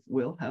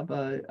we'll have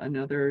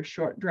another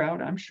short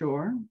drought, I'm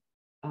sure.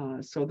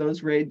 So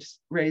those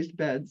raised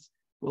beds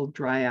will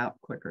dry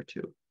out quicker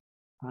too.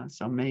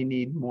 So may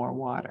need more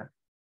water.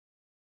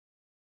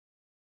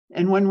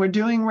 And when we're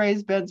doing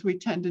raised beds, we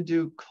tend to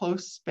do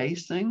close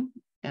spacing.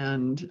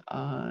 And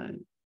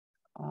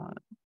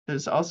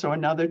there's also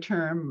another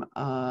term,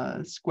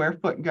 square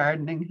foot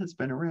gardening has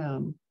been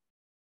around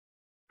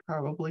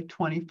probably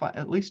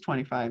at least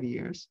 25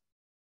 years.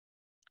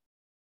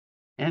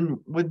 And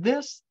with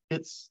this,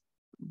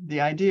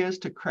 the idea is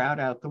to crowd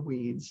out the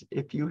weeds.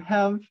 If you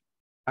have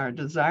our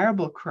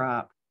desirable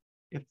crop,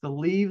 if the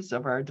leaves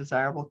of our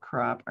desirable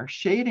crop are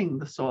shading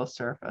the soil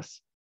surface,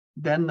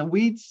 then the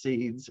weed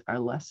seeds are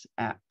less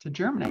apt to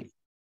germinate.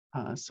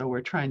 So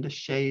we're trying to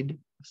shade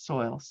the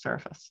soil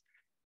surface.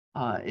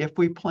 If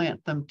we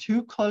plant them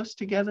too close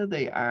together,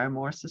 they are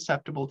more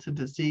susceptible to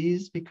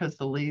disease because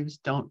the leaves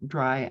don't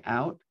dry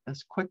out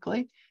as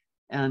quickly.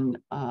 And,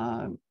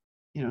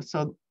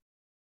 so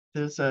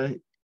there's you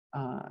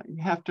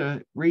have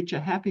to reach a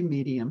happy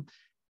medium.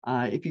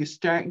 If you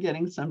start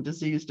getting some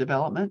disease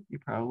development, you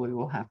probably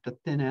will have to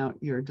thin out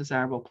your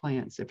desirable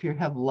plants. If you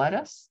have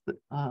lettuce,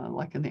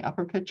 like in the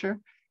upper picture,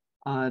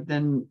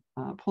 then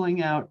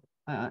pulling out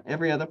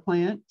every other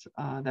plant,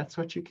 that's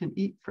what you can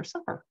eat for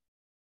supper.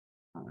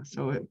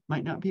 So it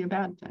might not be a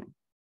bad thing.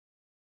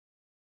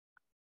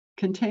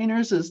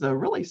 Containers is the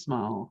really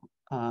small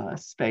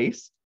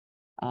space.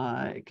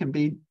 It can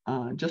be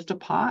just a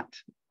pot,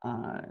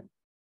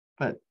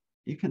 but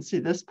you can see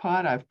this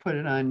pot, I've put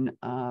it on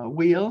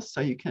wheels,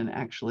 so you can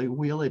actually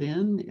wheel it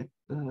in if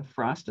the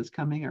frost is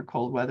coming or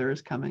cold weather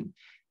is coming.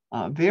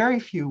 Very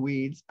few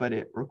weeds, but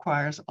it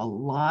requires a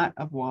lot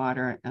of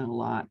water and a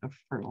lot of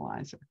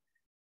fertilizer.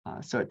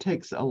 So it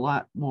takes a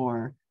lot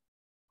more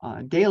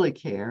daily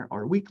care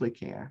or weekly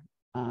care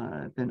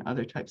than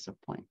other types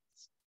of plants.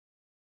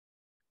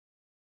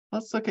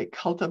 Let's look at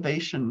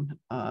cultivation,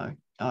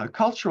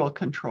 cultural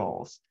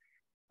controls.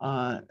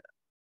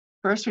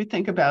 First, we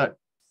think about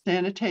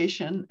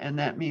sanitation, and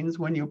that means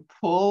when you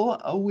pull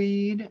a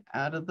weed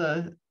out of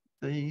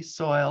the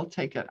soil,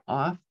 take it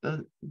off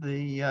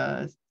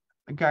the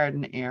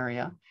garden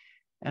area,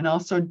 and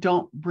also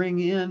don't bring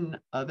in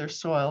other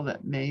soil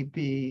that may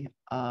be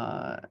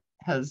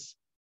has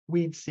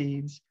weed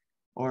seeds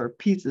or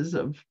pieces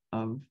of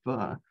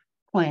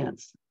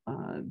plants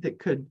that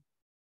could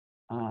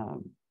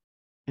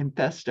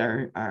infest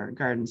our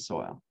garden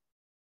soil.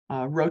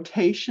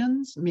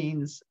 Rotations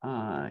means,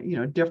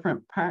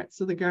 different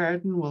parts of the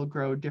garden will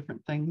grow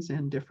different things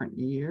in different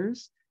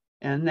years.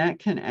 And that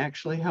can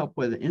actually help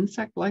with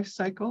insect life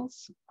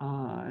cycles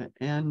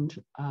and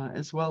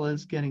as well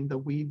as getting the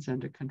weeds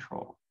under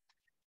control.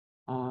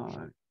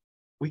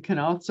 We can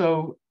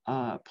also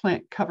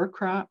plant cover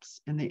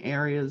crops in the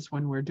areas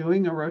when we're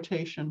doing a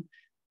rotation.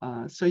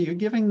 So you're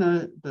giving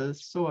the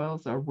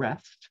soils a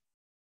rest.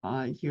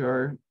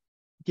 You're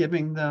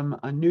giving them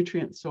a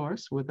nutrient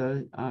source with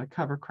a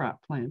cover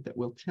crop plant that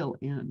will till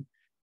in.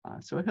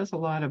 So it has a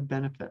lot of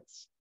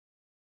benefits.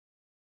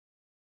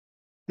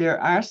 There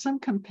are some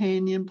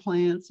companion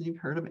plants, you've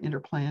heard of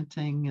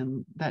interplanting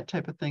and that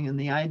type of thing. And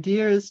the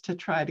idea is to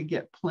try to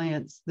get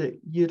plants that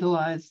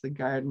utilize the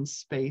garden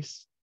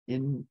space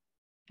in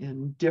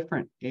in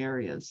different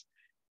areas.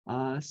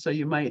 So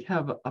you might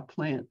have a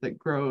plant that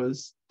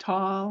grows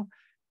tall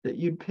that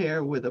you'd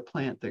pair with a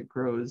plant that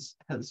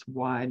has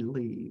wide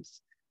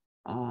leaves,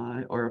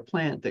 or a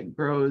plant that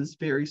grows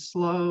very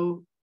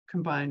slow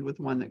combined with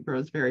one that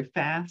grows very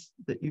fast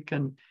that you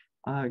can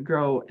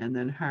grow and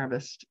then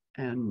harvest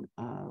and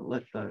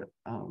let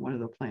one of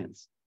the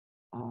plants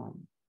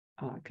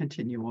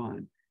continue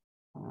on.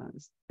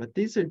 But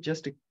these are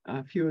just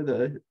a few of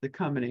the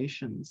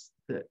combinations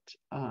that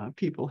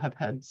people have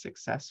had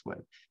success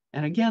with.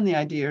 And again, the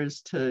idea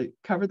is to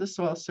cover the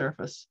soil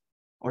surface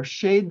or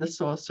shade the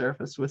soil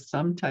surface with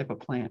some type of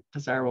plant,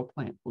 desirable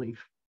plant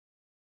leaf.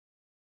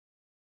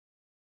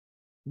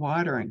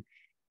 Watering.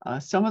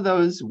 Some of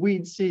those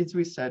weed seeds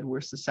we said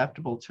were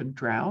susceptible to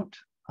drought.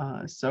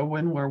 So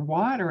when we're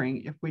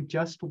watering, if we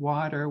just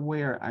water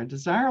where our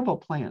desirable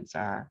plants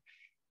are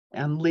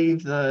and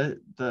leave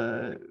the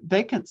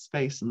vacant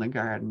space in the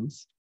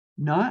gardens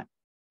not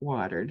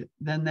watered,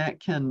 then that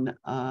can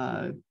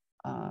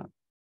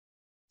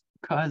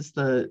cause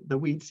the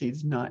weed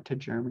seeds not to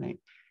germinate.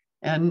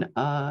 And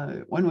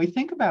when we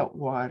think about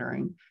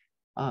watering,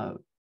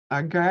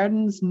 our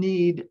gardens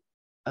need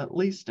at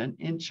least an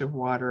inch of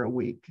water a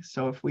week.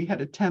 So if we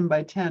had a 10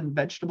 by 10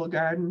 vegetable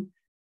garden,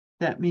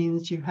 that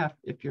means you have,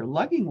 if you're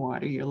lugging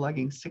water, you're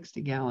lugging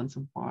 60 gallons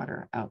of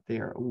water out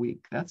there a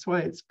week. That's why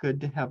it's good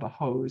to have a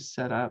hose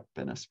set up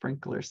and a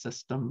sprinkler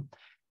system,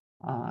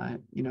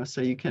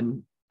 so you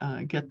can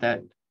get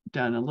that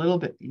done a little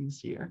bit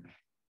easier.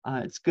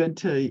 It's good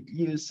to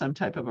use some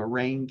type of a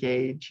rain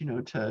gauge,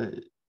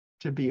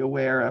 to be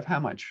aware of how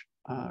much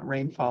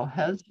rainfall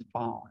has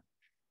fallen.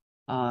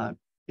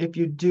 If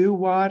you do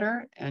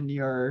water and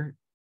you're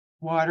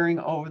watering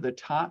over the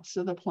tops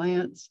of the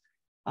plants,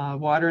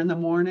 water in the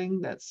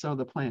morning, that's so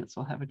the plants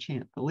will have a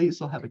chance, the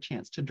leaves will have a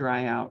chance to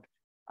dry out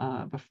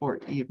before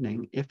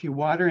evening. If you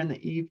water in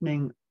the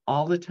evening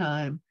all the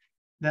time,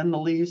 then the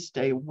leaves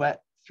stay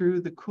wet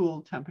through the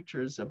cool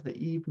temperatures of the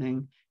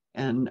evening,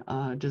 and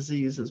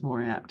disease is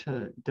more apt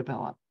to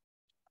develop.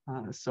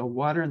 So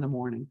water in the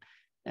morning.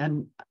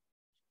 And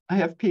I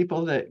have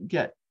people that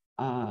get,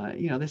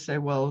 they say,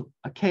 well,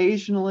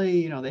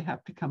 occasionally, they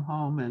have to come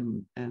home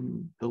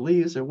and the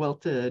leaves are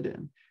wilted,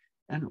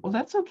 and well,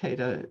 that's okay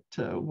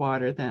to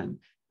water then,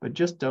 but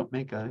just don't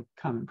make a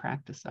common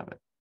practice of it.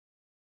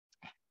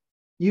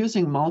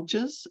 Using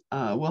mulches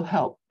will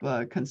help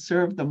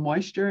conserve the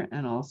moisture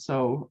and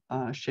also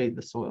shade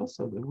the soil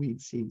so the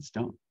weed seeds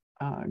don't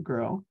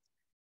grow.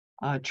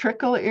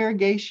 Trickle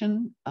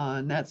irrigation,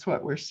 and that's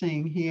what we're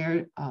seeing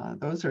here.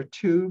 Those are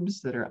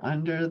tubes that are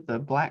under the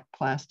black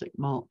plastic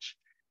mulch.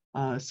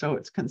 So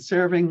it's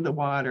conserving the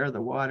water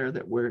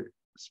that we're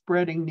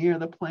spreading near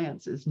the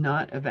plants is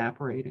not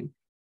evaporating.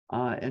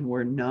 And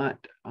we're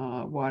not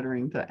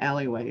watering the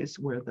alleyways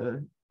where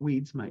the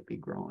weeds might be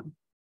growing.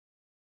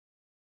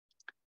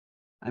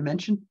 I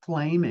mentioned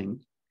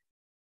flaming.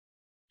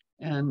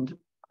 And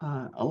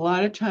a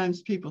lot of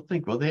times people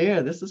think, well,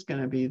 this is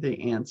going to be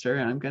the answer,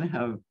 and I'm going to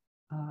have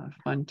a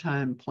fun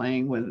time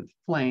playing with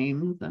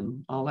flames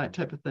and all that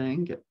type of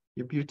thing. Get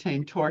your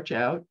butane torch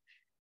out.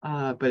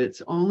 But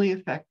it's only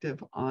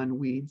effective on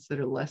weeds that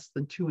are less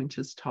than 2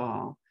 inches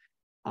tall.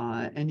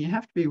 And you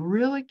have to be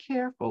really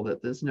careful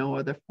that there's no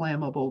other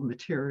flammable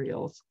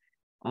materials.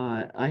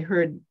 I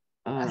heard,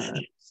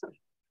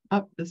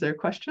 is there a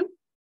question?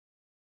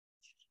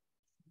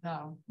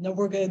 No,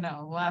 we're good.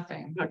 No,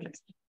 laughing.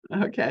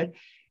 Okay.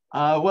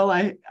 Well,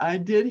 I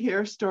did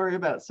hear a story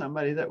about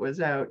somebody that was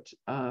out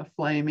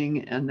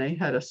flaming, and they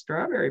had a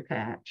strawberry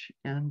patch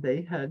and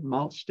they had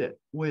mulched it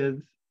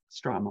with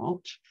straw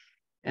mulch,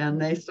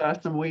 and they saw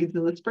some weeds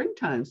in the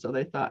springtime. So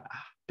they thought,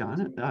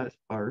 darn it,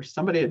 or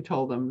somebody had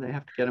told them they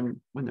have to get them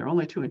when they're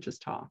only 2 inches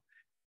tall.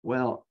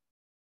 Well,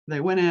 they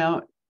went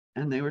out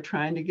and they were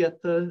trying to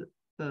get the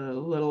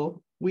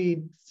little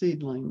weed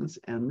seedlings,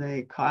 and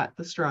they caught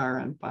the straw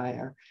on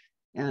fire,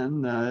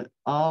 and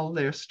all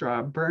their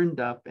straw burned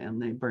up,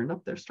 and they burned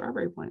up their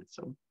strawberry plants.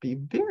 So be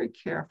very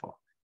careful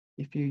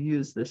if you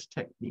use this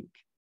technique.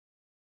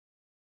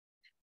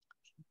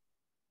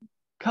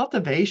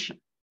 Cultivation,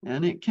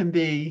 and it can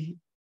be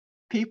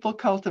people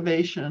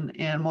cultivation,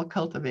 animal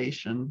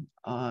cultivation,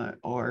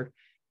 or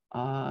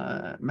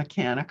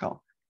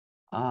mechanical.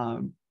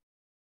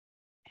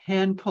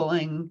 Hand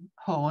pulling,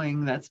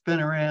 hoeing, that's been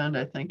around,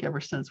 I think,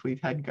 ever since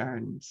we've had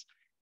gardens.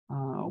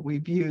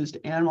 We've used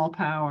animal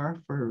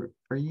power for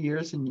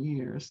years and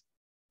years,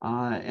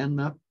 and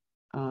the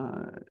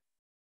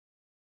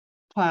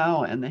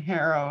plow and the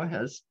harrow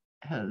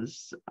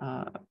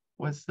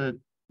was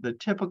the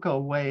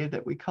typical way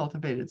that we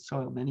cultivated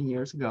soil many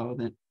years ago.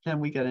 Then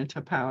we got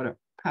into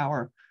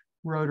power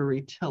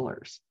rotary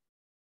tillers.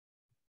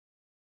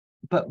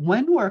 But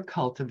when we're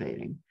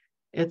cultivating,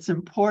 it's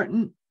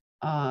important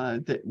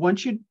that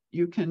once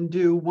you can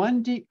do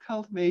one deep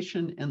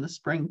cultivation in the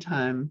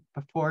springtime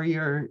before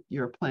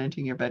you're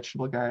planting your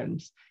vegetable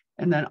gardens,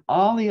 and then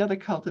all the other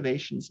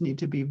cultivations need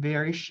to be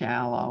very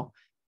shallow,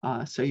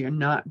 so you're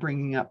not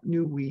bringing up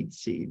new weed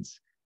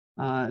seeds.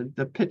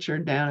 The picture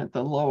down at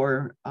the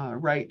lower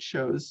right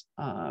shows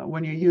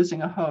when you're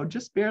using a hoe,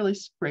 just barely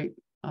scrape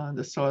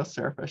the soil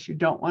surface. You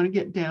don't want to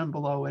get down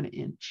below an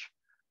inch.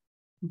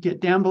 Get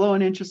down below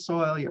an inch of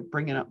soil, you're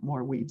bringing up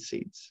more weed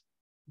seeds.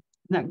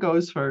 And that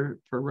goes for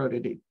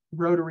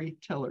rotary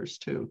tillers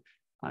too.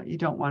 You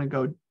don't want to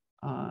go,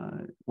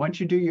 once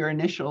you do your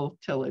initial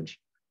tillage,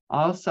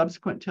 all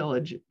subsequent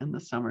tillage in the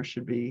summer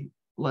should be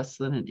less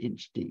than an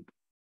inch deep.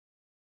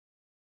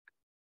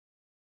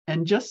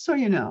 And just so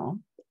you know,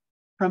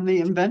 from the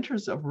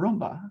inventors of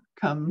Roomba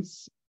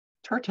comes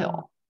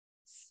turtle.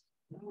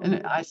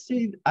 And I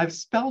see I've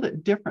spelled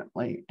it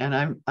differently, and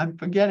I'm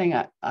forgetting.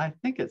 I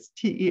think it's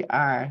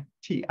Tertille.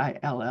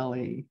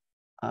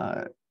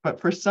 But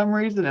for some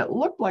reason, it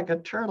looked like a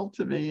turtle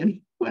to me.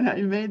 And when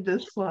I made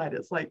this slide,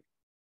 it's like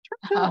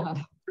turtle.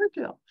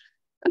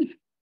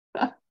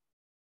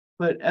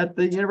 But at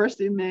the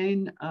University of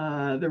Maine,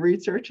 the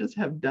researchers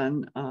have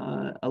done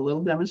a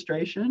little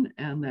demonstration,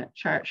 and that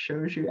chart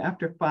shows you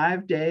after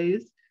 5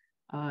 days,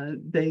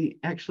 they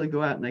actually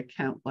go out and they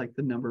count like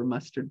the number of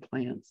mustard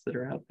plants that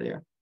are out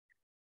there.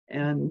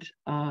 And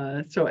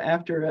so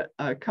after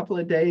a couple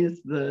of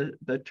days,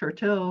 the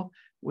turtle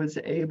was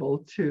able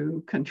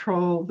to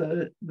control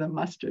the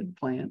mustard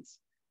plants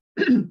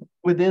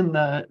within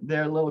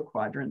their little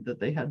quadrant that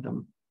they had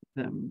them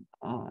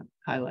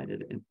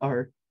highlighted in,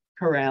 or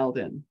corralled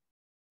in.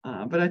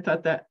 But I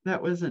thought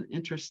that was an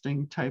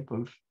interesting type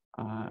of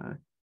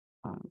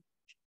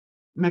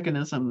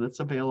mechanism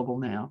that's available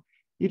now.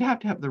 You'd have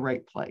to have the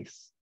right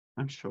place,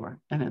 I'm sure.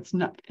 And it's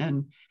not,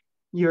 and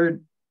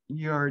your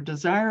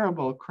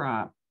desirable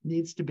crop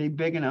needs to be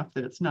big enough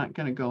that it's not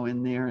going to go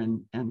in there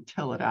and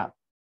till it up.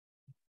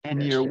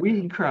 And your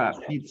weed crop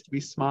needs to be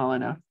small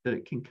enough that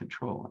it can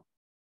control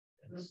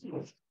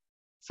it.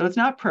 So it's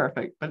not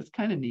perfect, but it's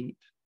kind of neat.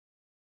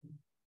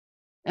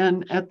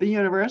 And at the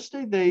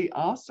university, they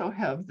also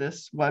have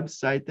this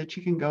website that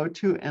you can go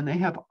to, and they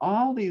have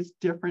all these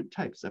different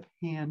types of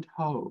hand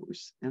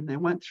hoes. And they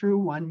went through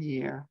 1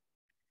 year,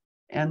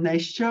 and they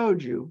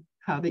showed you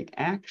how the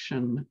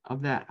action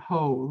of that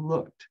hoe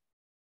looked,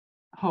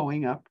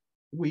 hoeing up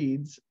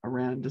weeds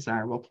around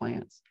desirable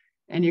plants.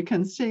 And you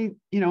can see,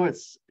 you know,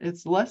 it's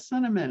less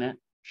than a minute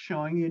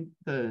showing you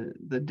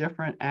the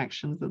different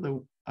actions of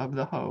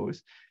the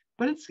hoes,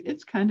 but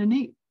it's kind of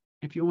neat.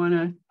 If you want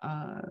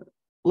to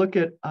look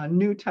at a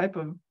new type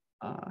of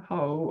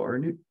hoe or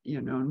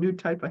new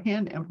type of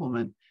hand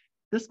implement,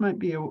 this might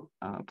be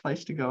a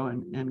place to go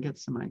and get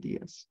some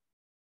ideas.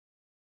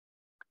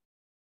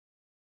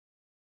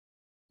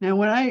 Now,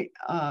 when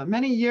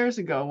many years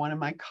ago, one of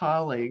my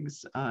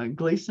colleagues,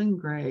 Gleason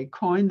Gray,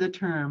 coined the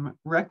term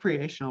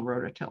recreational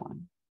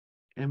rototilling.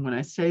 And when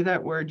I say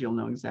that word, you'll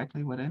know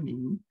exactly what I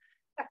mean.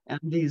 And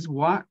these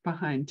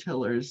walk-behind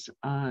tillers,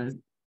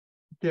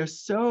 they're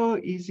so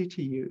easy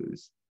to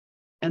use.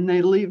 And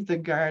they leave the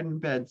garden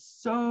bed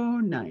so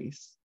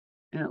nice.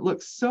 And it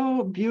looks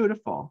so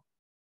beautiful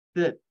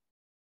that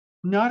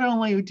not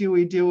only do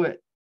we do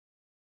it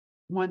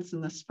once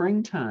in the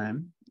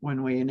springtime,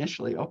 when we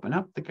initially open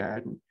up the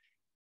garden,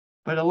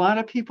 but a lot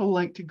of people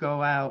like to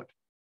go out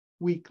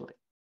weekly,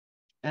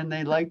 and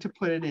they like to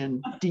put it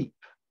in deep.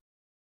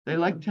 They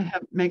like to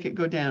make it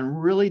go down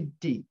really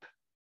deep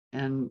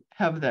and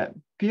have that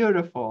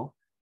beautiful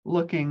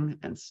looking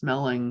and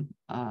smelling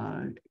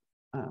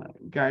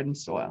garden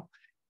soil.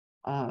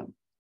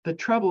 The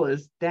trouble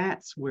is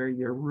that's where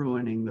you're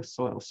ruining the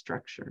soil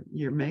structure.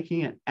 You're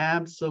making it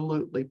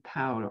absolutely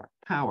power.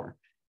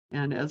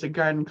 And as a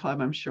garden club,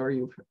 I'm sure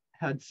you've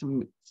had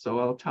some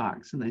soil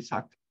talks, and they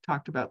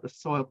talked about the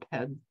soil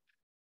ped.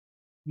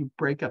 You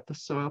break up the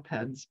soil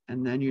peds,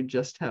 and then you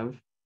just have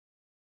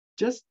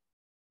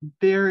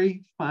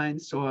very fine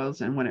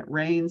soils. And when it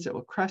rains, it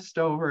will crust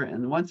over.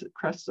 And once it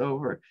crusts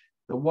over,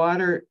 the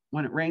water,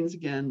 when it rains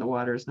again, the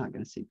water is not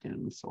going to seep down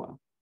in the soil.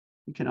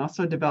 You can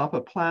also develop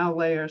a plow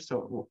layer,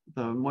 so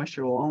the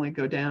moisture will only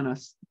go down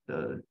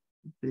the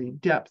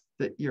depth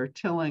that you're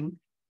tilling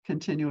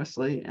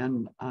continuously,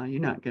 and you're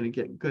not going to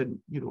get good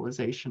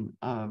utilization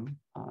of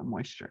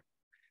moisture.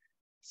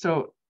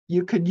 So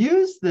you could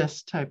use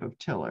this type of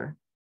tiller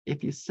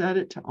if you set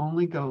it to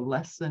only go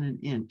less than an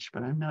inch,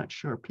 but I'm not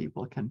sure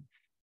people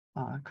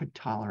could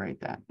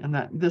tolerate that.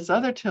 And this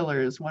other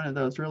tiller is one of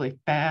those really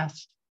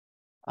fast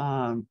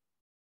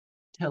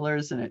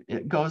tillers, and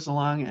it goes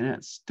along and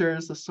it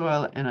stirs the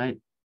soil. And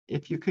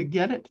if you could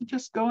get it to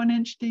just go an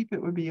inch deep,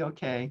 it would be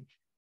okay.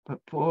 But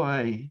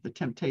boy, the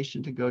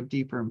temptation to go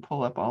deeper and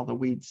pull up all the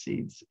weed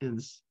seeds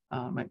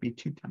might be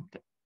too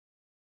tempting.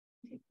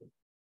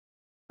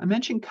 I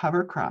mentioned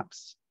cover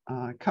crops.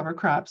 Cover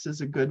crops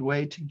is a good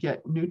way to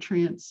get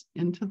nutrients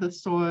into the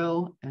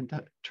soil and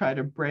to try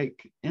to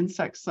break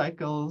insect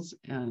cycles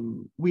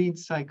and weed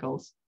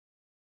cycles.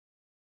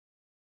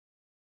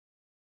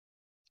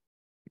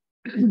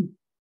 And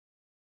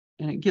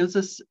it gives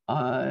us,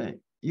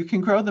 you can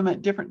grow them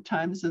at different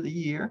times of the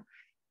year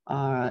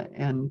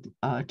and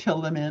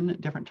till them in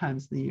at different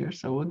times of the year.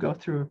 So we'll go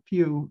through a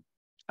few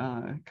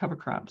cover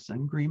crops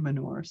and green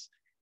manures.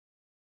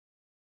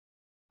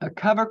 A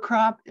cover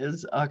crop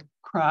is a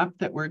crop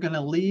that we're going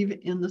to leave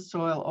in the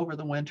soil over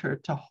the winter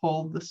to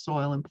hold the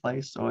soil in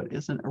place so it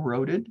isn't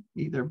eroded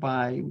either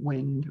by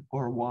wind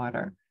or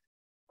water.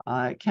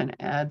 It can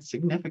add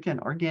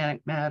significant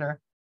organic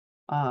matter.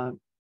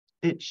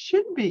 It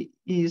should be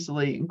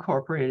easily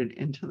incorporated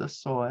into the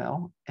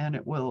soil, and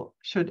it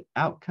should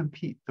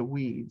outcompete the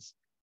weeds.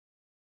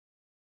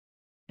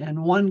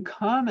 And one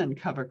common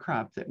cover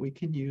crop that we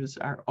can use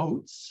are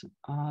oats.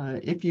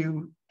 If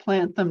you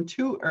plant them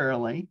too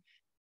early,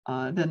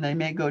 then they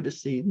may go to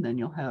seed, and then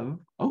you'll have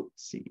oat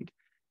seed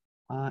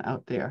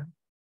out there.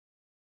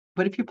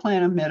 But if you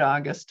plant them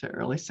mid-August to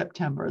early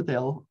September,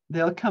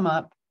 they'll come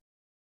up.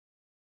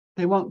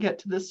 They won't get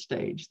to this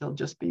stage. They'll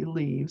just be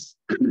leaves.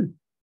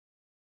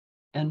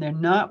 And they're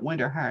not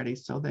winter hardy,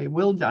 so they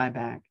will die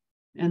back.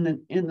 And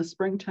then in the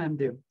springtime,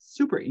 they're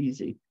super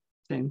easy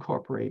to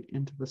incorporate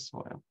into the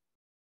soil.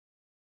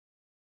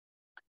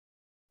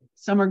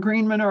 Summer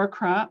green manure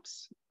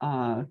crops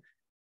are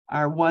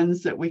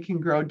ones that we can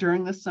grow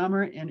during the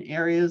summer in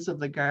areas of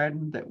the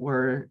garden that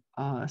we're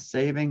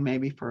saving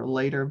maybe for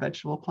later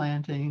vegetable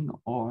planting,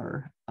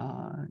 or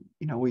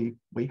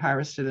we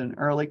harvested an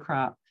early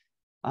crop.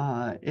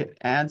 It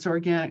adds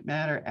organic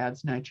matter,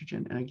 adds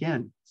nitrogen, and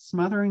again,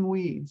 smothering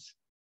weeds.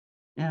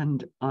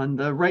 And on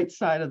the right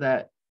side of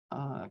that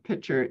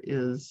picture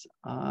is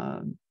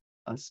a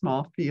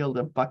small field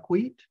of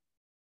buckwheat.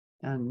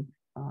 And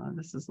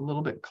this is a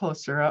little bit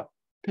closer up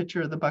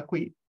picture of the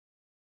buckwheat.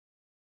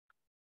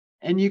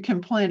 And you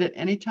can plant it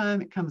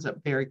anytime. It comes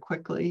up very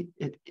quickly.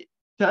 It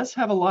does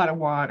have a lot of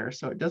water,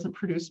 so it doesn't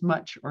produce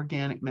much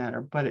organic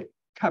matter, but it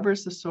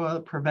covers the soil,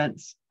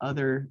 prevents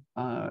other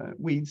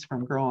weeds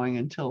from growing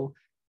until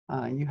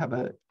you have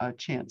a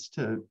chance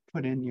to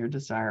put in your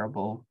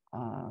desirable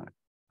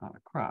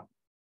crop.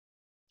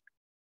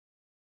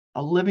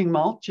 A living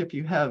mulch, if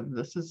you have,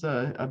 this is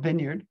a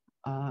vineyard,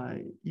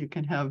 you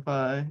can have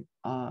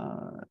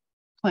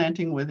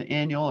planting with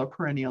annual or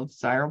perennial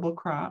desirable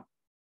crop.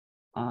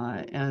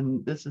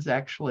 And this is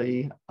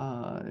actually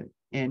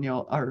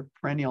annual or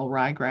perennial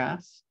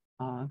ryegrass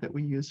that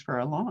we use for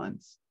our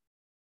lawns.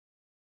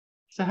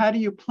 So how do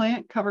you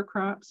plant cover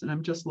crops? And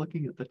I'm just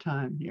looking at the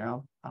time here.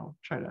 I'll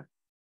try to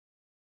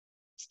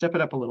step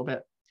it up a little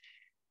bit.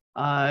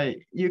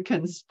 You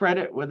can spread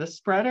it with a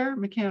spreader,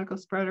 mechanical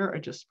spreader, or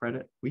just spread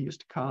it. We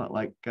used to call it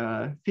like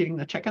feeding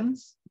the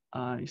chickens.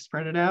 You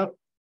spread it out,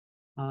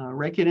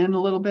 rake it in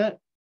a little bit.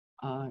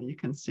 You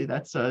can see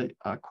that's a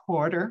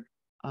quarter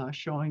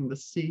showing the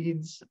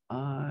seeds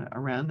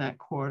around that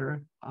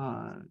quarter,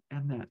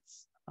 and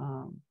that's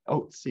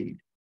oat seed.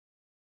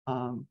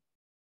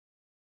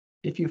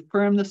 If you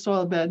firm the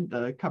soil bed,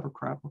 the cover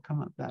crop will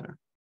come up better.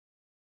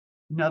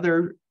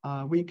 Another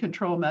weed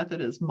control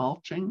method is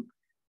mulching.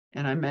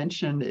 And I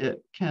mentioned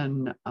it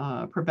can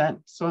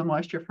prevent soil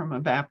moisture from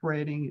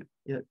evaporating.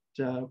 It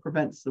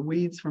prevents the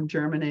weeds from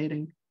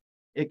germinating.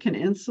 It can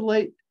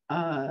insulate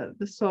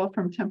the soil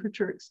from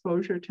temperature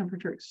exposure,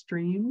 temperature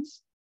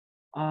extremes.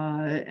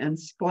 And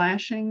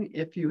splashing,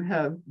 if you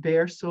have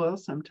bare soil,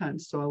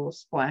 sometimes soil will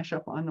splash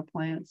up on the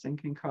plants and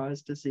can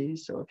cause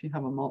disease. So if you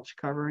have a mulch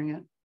covering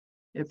it,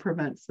 it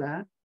prevents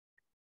that.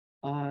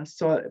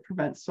 So it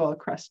prevents soil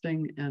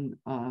crusting and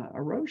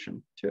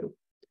erosion too.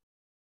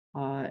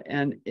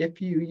 And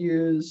if you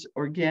use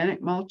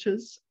organic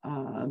mulches,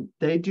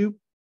 they do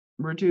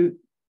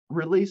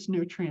release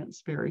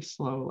nutrients very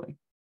slowly.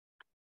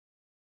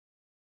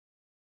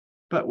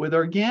 But with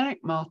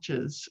organic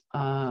mulches,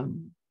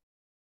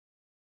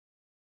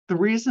 the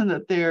reason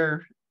that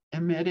they're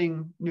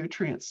emitting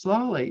nutrients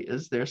slowly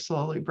is they're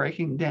slowly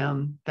breaking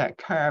down that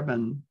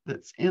carbon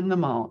that's in the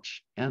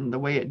mulch. And the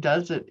way it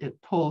does it,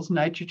 it pulls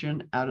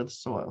nitrogen out of the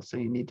soil. So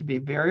you need to be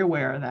very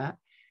aware of that.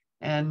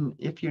 And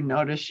if you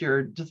notice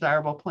your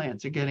desirable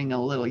plants are getting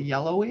a little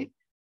yellowy,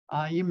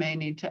 you may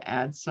need to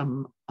add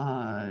some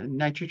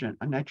nitrogen,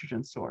 a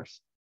nitrogen source.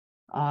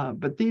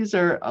 But these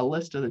are a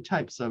list of the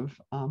types of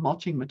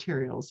mulching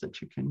materials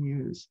that you can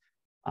use.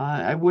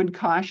 I would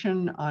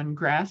caution on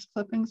grass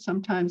clippings.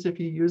 Sometimes if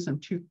you use them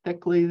too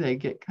thickly, they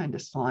get kind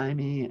of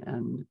slimy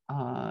and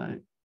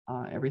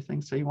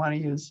everything. So you want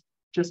to use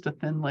just a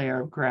thin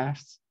layer of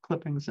grass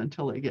clippings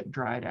until they get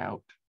dried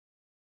out.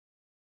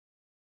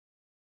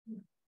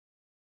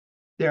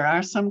 There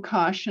are some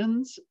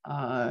cautions.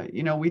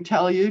 We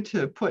tell you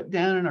to put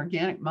down an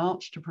organic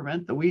mulch to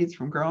prevent the weeds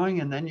from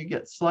growing, and then you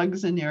get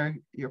slugs in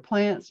your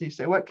plants. And you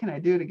say, what can I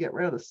do to get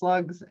rid of the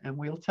slugs? And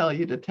we'll tell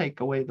you to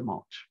take away the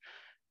mulch.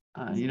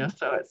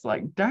 So it's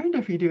like darned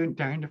if you do,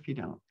 darned if you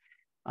don't.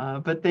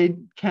 But they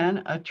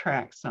can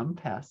attract some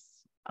pests.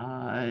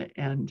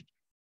 And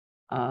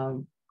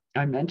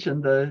I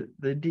mentioned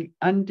the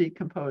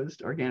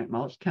undecomposed organic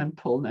mulch can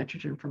pull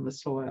nitrogen from the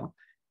soil.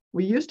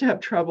 We used to have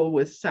trouble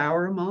with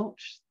sour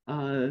mulch.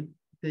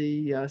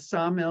 The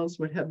sawmills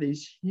would have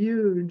these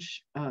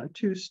huge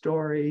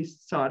 2-story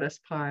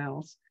sawdust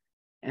piles,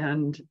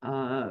 and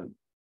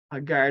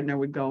a gardener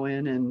would go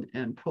in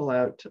and pull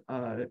out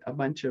a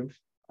bunch of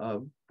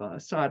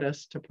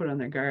sawdust to put on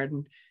their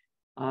garden.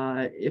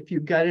 If you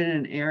got in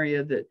an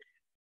area that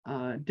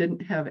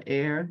didn't have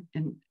air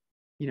in,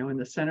 in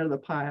the center of the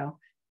pile,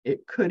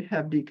 it could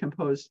have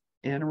decomposed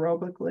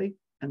anaerobically,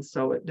 and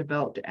so it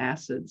developed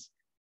acids,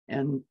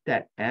 and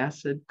that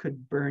acid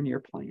could burn your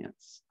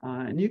plants.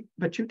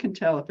 But you can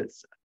tell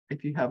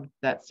if you have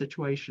that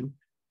situation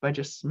by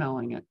just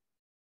smelling it.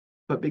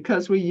 But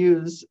because we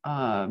use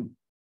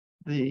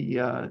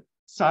the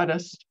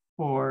sawdust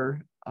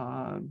for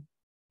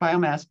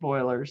biomass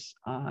boilers,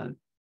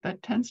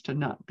 that tends to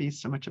not be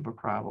so much of a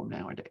problem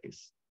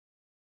nowadays.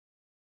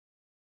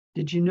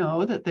 Did you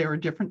know that there are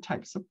different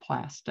types of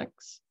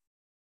plastics?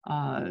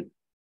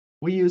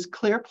 We use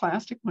clear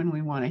plastic when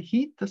we want to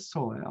heat the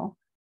soil.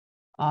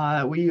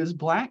 We use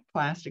black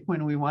plastic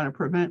when we want to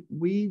prevent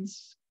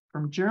weeds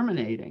from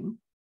germinating,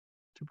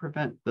 to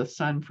prevent the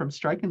sun from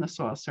striking the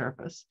soil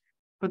surface.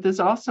 But there's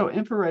also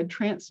infrared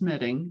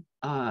transmitting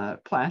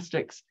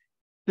plastics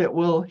that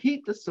will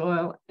heat the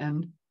soil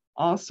and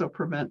also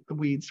prevent the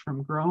weeds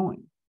from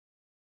growing.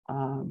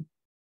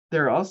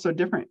 There are also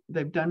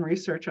they've done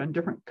research on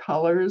different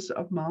colors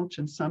of mulch,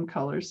 and some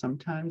colors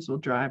sometimes will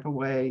drive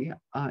away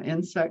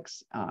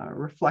insects.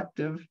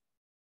 Reflective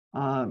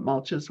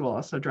mulches will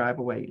also drive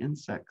away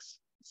insects,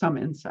 some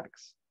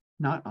insects,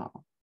 not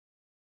all.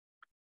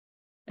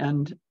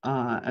 And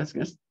I was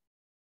going to,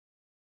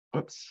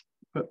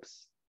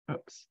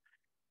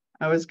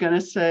 I was going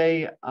to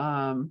say,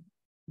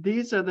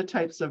 these are the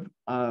types of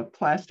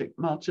plastic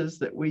mulches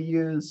that we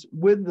use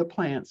with the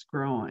plants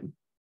growing.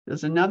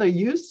 There's another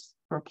use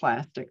for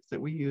plastics that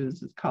we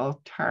use. It's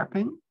called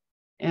tarping.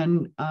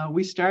 And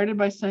we started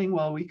by saying,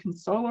 well, we can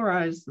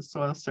solarize the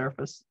soil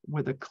surface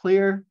with a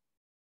clear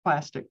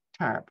plastic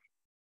tarp.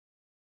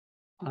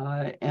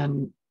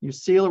 And you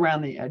seal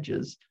around the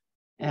edges.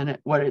 And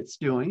what it's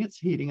doing, it's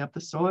heating up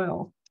the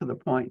soil to the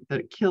point that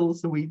it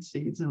kills the weed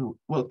seeds and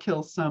will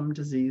kill some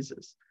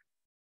diseases.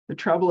 The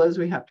trouble is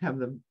we have to have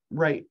the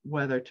right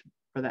weather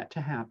for that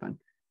to happen.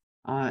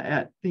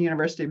 At the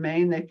University of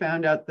Maine, they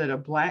found out that a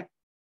black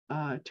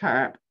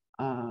tarp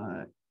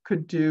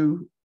could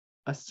do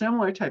a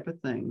similar type of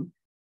thing.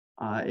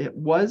 It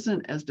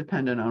wasn't as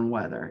dependent on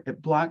weather.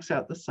 It blocks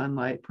out the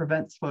sunlight,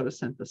 prevents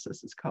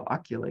photosynthesis. It's called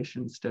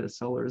oculation instead of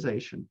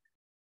solarization.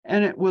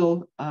 And it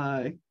will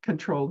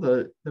control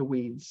the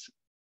weeds,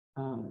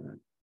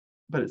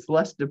 but it's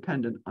less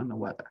dependent on the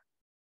weather.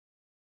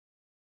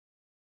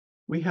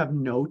 We have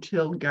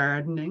no-till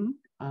gardening.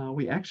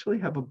 We actually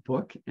have a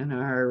book in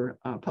our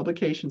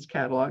publications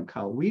catalog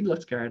called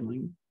Weedless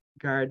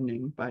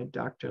Gardening by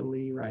Dr.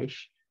 Lee Reich.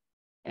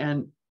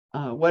 And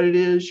what it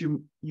is,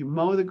 you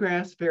mow the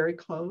grass very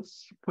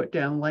close, put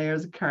down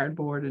layers of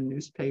cardboard and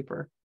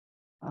newspaper,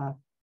 a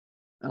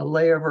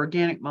layer of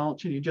organic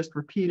mulch, and you just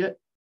repeat it.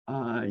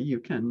 You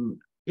can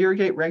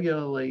irrigate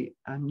regularly,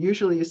 and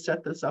usually you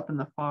set this up in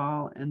the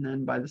fall, and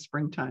then by the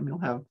springtime you'll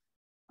have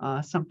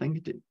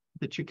something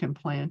that you can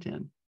plant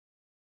in.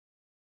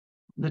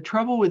 The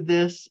trouble with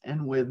this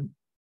and with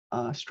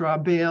straw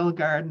bale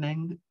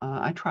gardening,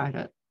 I tried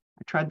it.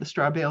 I tried the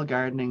straw bale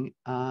gardening.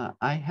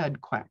 I had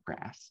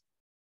quackgrass,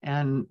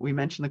 and we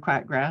mentioned the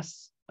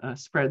quackgrass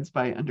spreads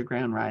by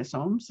underground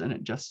rhizomes, and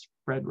it just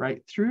spread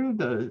right through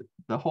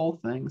the whole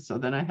thing. So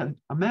then I had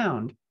a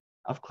mound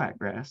of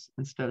quackgrass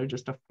instead of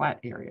just a flat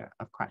area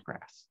of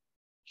quackgrass.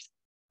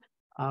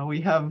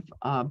 We have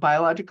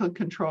biological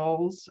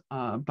controls,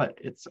 but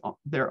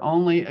they're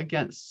only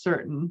against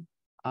certain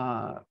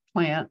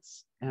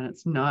plants, and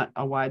it's not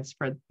a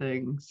widespread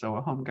thing. So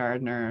a home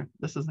gardener,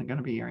 this isn't going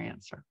to be your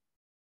answer.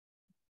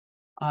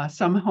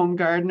 Some home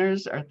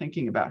gardeners are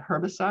thinking about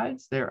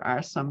herbicides. There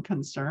are some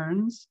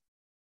concerns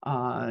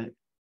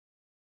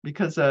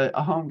because a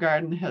home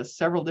garden has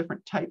several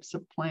different types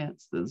of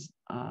plants. There's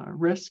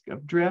risk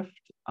of drift,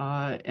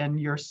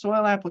 and your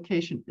soil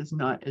application is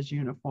not as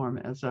uniform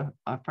as a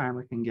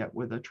farmer can get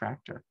with a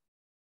tractor.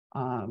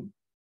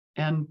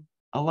 And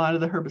a lot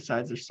of the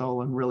herbicides are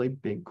sold in really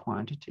big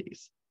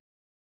quantities.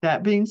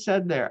 That being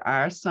said, there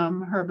are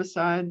some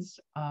herbicides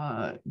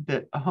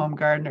that a home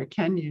gardener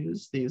can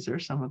use. These are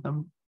some of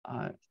them.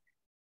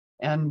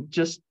 And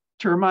just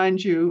to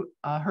remind you,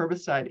 a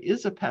herbicide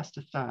is a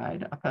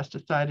pesticide. A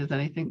pesticide is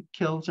anything that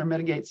kills or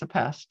mitigates a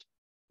pest.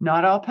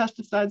 Not all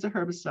pesticides are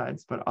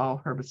herbicides, but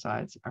all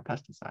herbicides are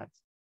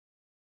pesticides.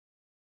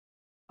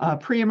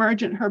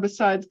 Pre-emergent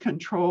herbicides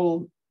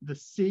control the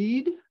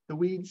seed, the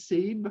weed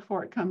seed,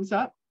 before it comes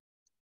up.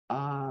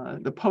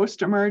 The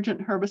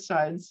post-emergent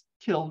herbicides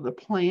kill the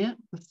plant,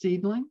 the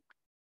seedling.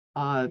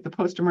 The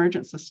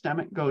post-emergent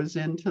systemic goes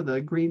into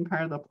the green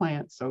part of the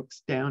plant,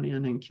 soaks down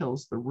in and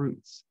kills the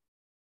roots.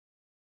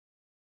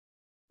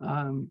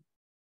 And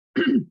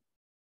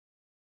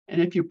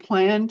if you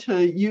plan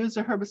to use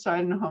a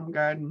herbicide in a home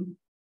garden,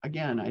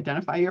 again,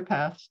 identify your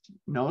pest,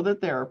 know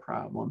that they're a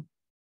problem,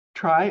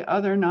 try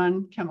other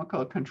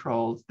non-chemical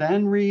controls,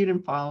 then read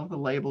and follow the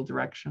label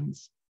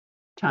directions.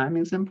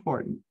 Timing is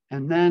important,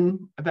 and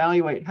then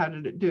evaluate how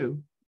did it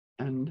do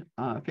and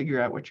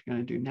figure out what you're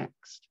going to do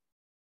next.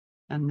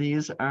 And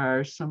these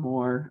are some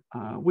more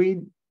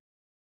weed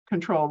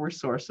control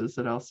resources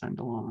that I'll send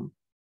along.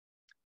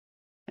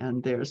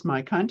 And there's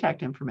my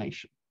contact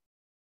information.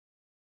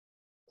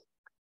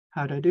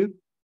 How'd I do?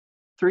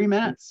 3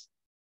 minutes.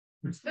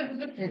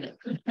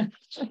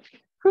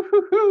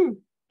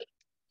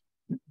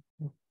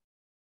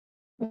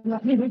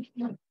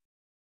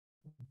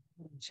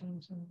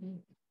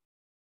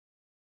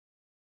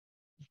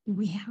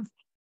 We have.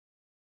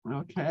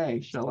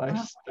 Okay, shall I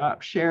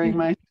stop sharing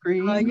my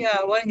screen?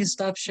 Yeah, why don't you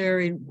stop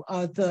sharing?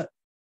 The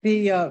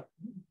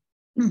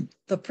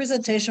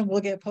presentation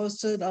will get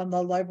posted on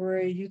the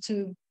library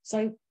YouTube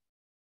site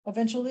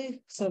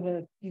eventually, so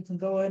that you can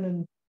go in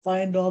and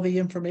find all the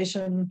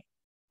information,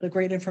 the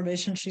great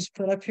information she's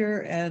put up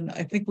here. And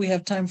I think we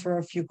have time for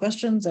a few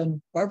questions, and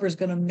Barbara's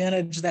going to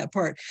manage that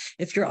part.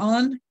 If you're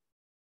online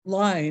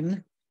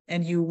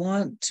and you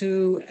want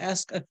to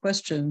ask a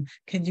question,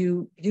 can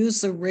you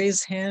use the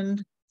raise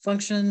hand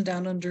function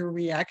down under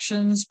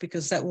reactions,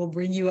 because that will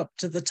bring you up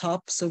to the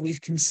top so we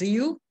can see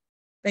you.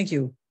 Thank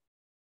you.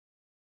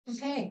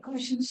 Okay,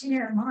 questions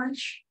here,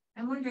 March.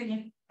 I'm wondering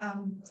if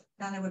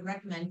Donna would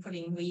recommend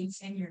putting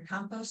weeds in your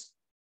compost.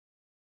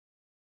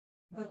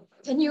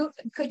 Could you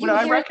Would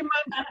I recommend?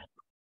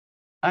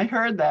 I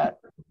heard that.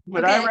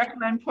 Would I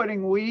recommend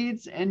putting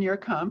weeds in your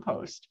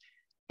compost?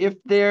 If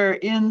they're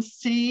in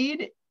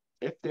seed,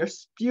 if they're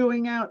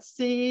spewing out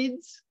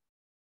seeds,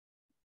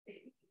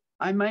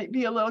 I might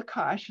be a little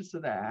cautious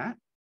of that.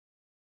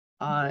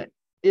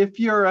 If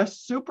you're a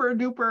super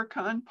duper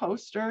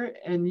composter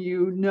and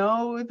you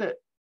know that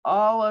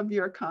all of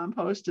your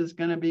compost is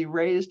going to be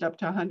raised up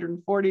to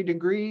 140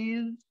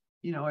 degrees,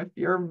 you know, if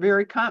you're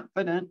very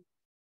confident,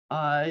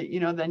 you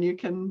know, then you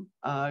can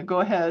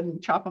go ahead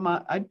and chop them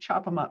up. I'd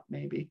chop them up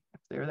maybe if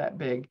they're that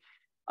big.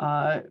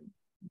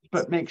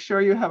 But make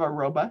sure you have a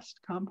robust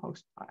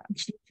compost pile.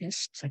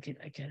 Yes, I get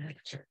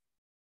it.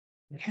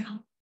 Yeah.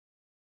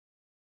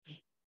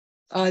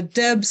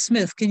 Deb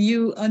Smith, can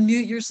you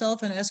unmute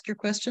yourself and ask your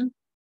question?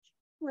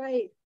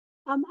 Right.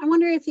 I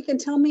wonder if you can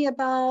tell me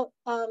about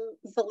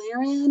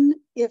valerian,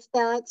 if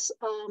that's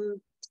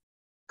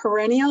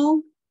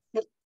perennial,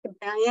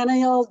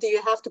 biennial. Do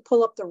you have to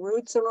pull up the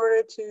roots in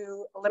order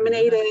to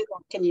eliminate it, or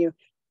can you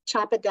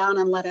chop it down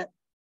and let it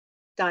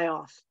die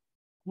off?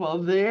 Well,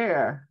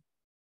 there,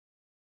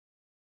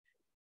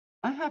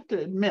 I have to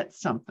admit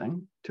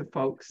something to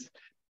folks.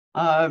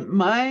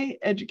 My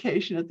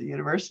education at the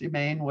University of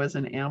Maine was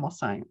in animal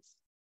science.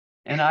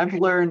 And I've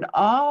learned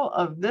all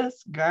of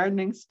this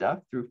gardening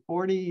stuff through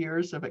 40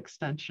 years of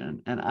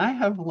extension. And I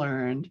have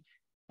learned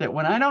that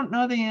when I don't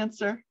know the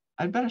answer,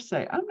 I'd better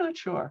say, I'm not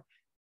sure.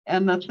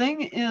 And the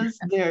thing is,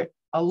 there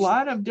a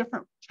lot of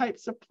different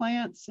types of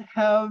plants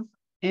have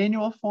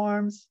annual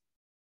forms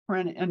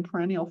and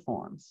perennial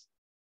forms.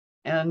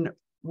 And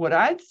what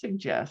I'd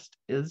suggest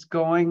is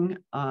going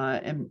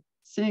and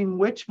seeing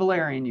which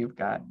valerian you've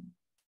got.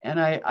 And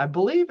I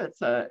believe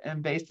it's an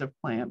invasive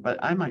plant,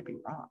 but I might be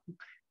wrong.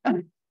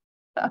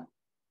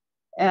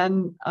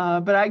 And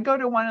but I go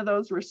to one of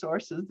those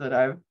resources that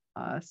I've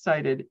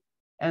cited,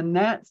 and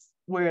that's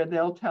where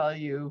they'll tell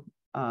you,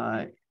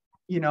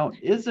 you know,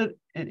 is it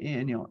an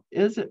annual,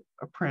 is it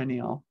a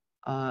perennial,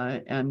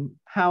 and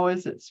how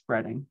is it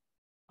spreading,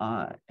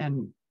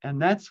 and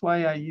that's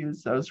why I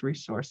use those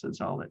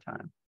resources all the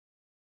time.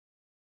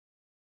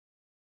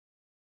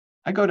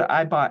 I go to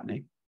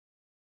iBotany.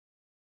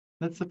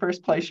 That's the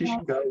first place you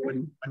should go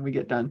when we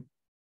get done.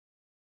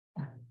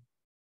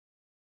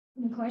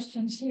 Any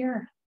questions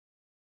here?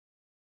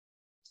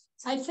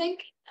 I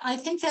think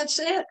that's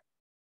it.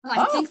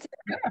 I think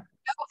there are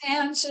no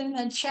hands in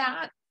the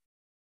chat.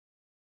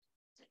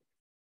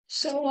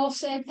 So we'll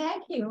say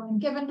thank you and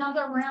give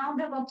another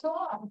round of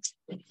applause.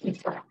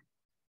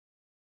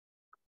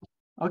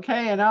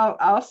 Okay, and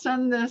I'll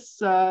send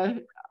this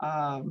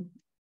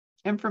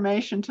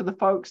information to the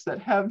folks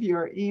that have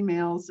your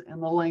emails in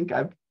the link.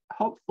 I've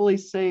hopefully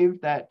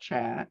saved that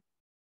chat.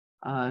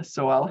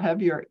 So I'll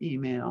have your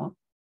email.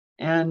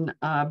 And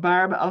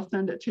Barb, I'll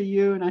send it to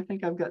you. And I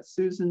think I've got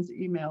Susan's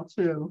email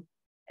too.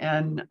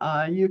 And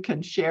you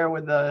can share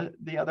with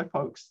the other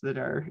folks that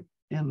are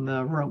in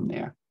the room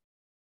there.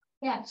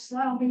 Yes,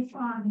 that'll be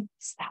fun.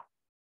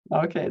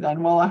 Okay,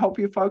 then. Well, I hope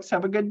you folks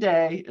have a good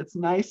day. It's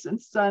nice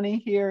and sunny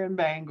here in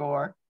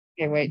Bangor.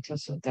 Okay, wait till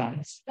it's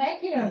done.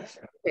 Thank you.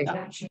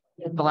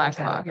 Black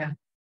Hawk.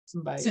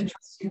 Bye. It's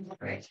interesting.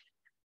 Great.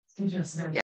 It's interesting.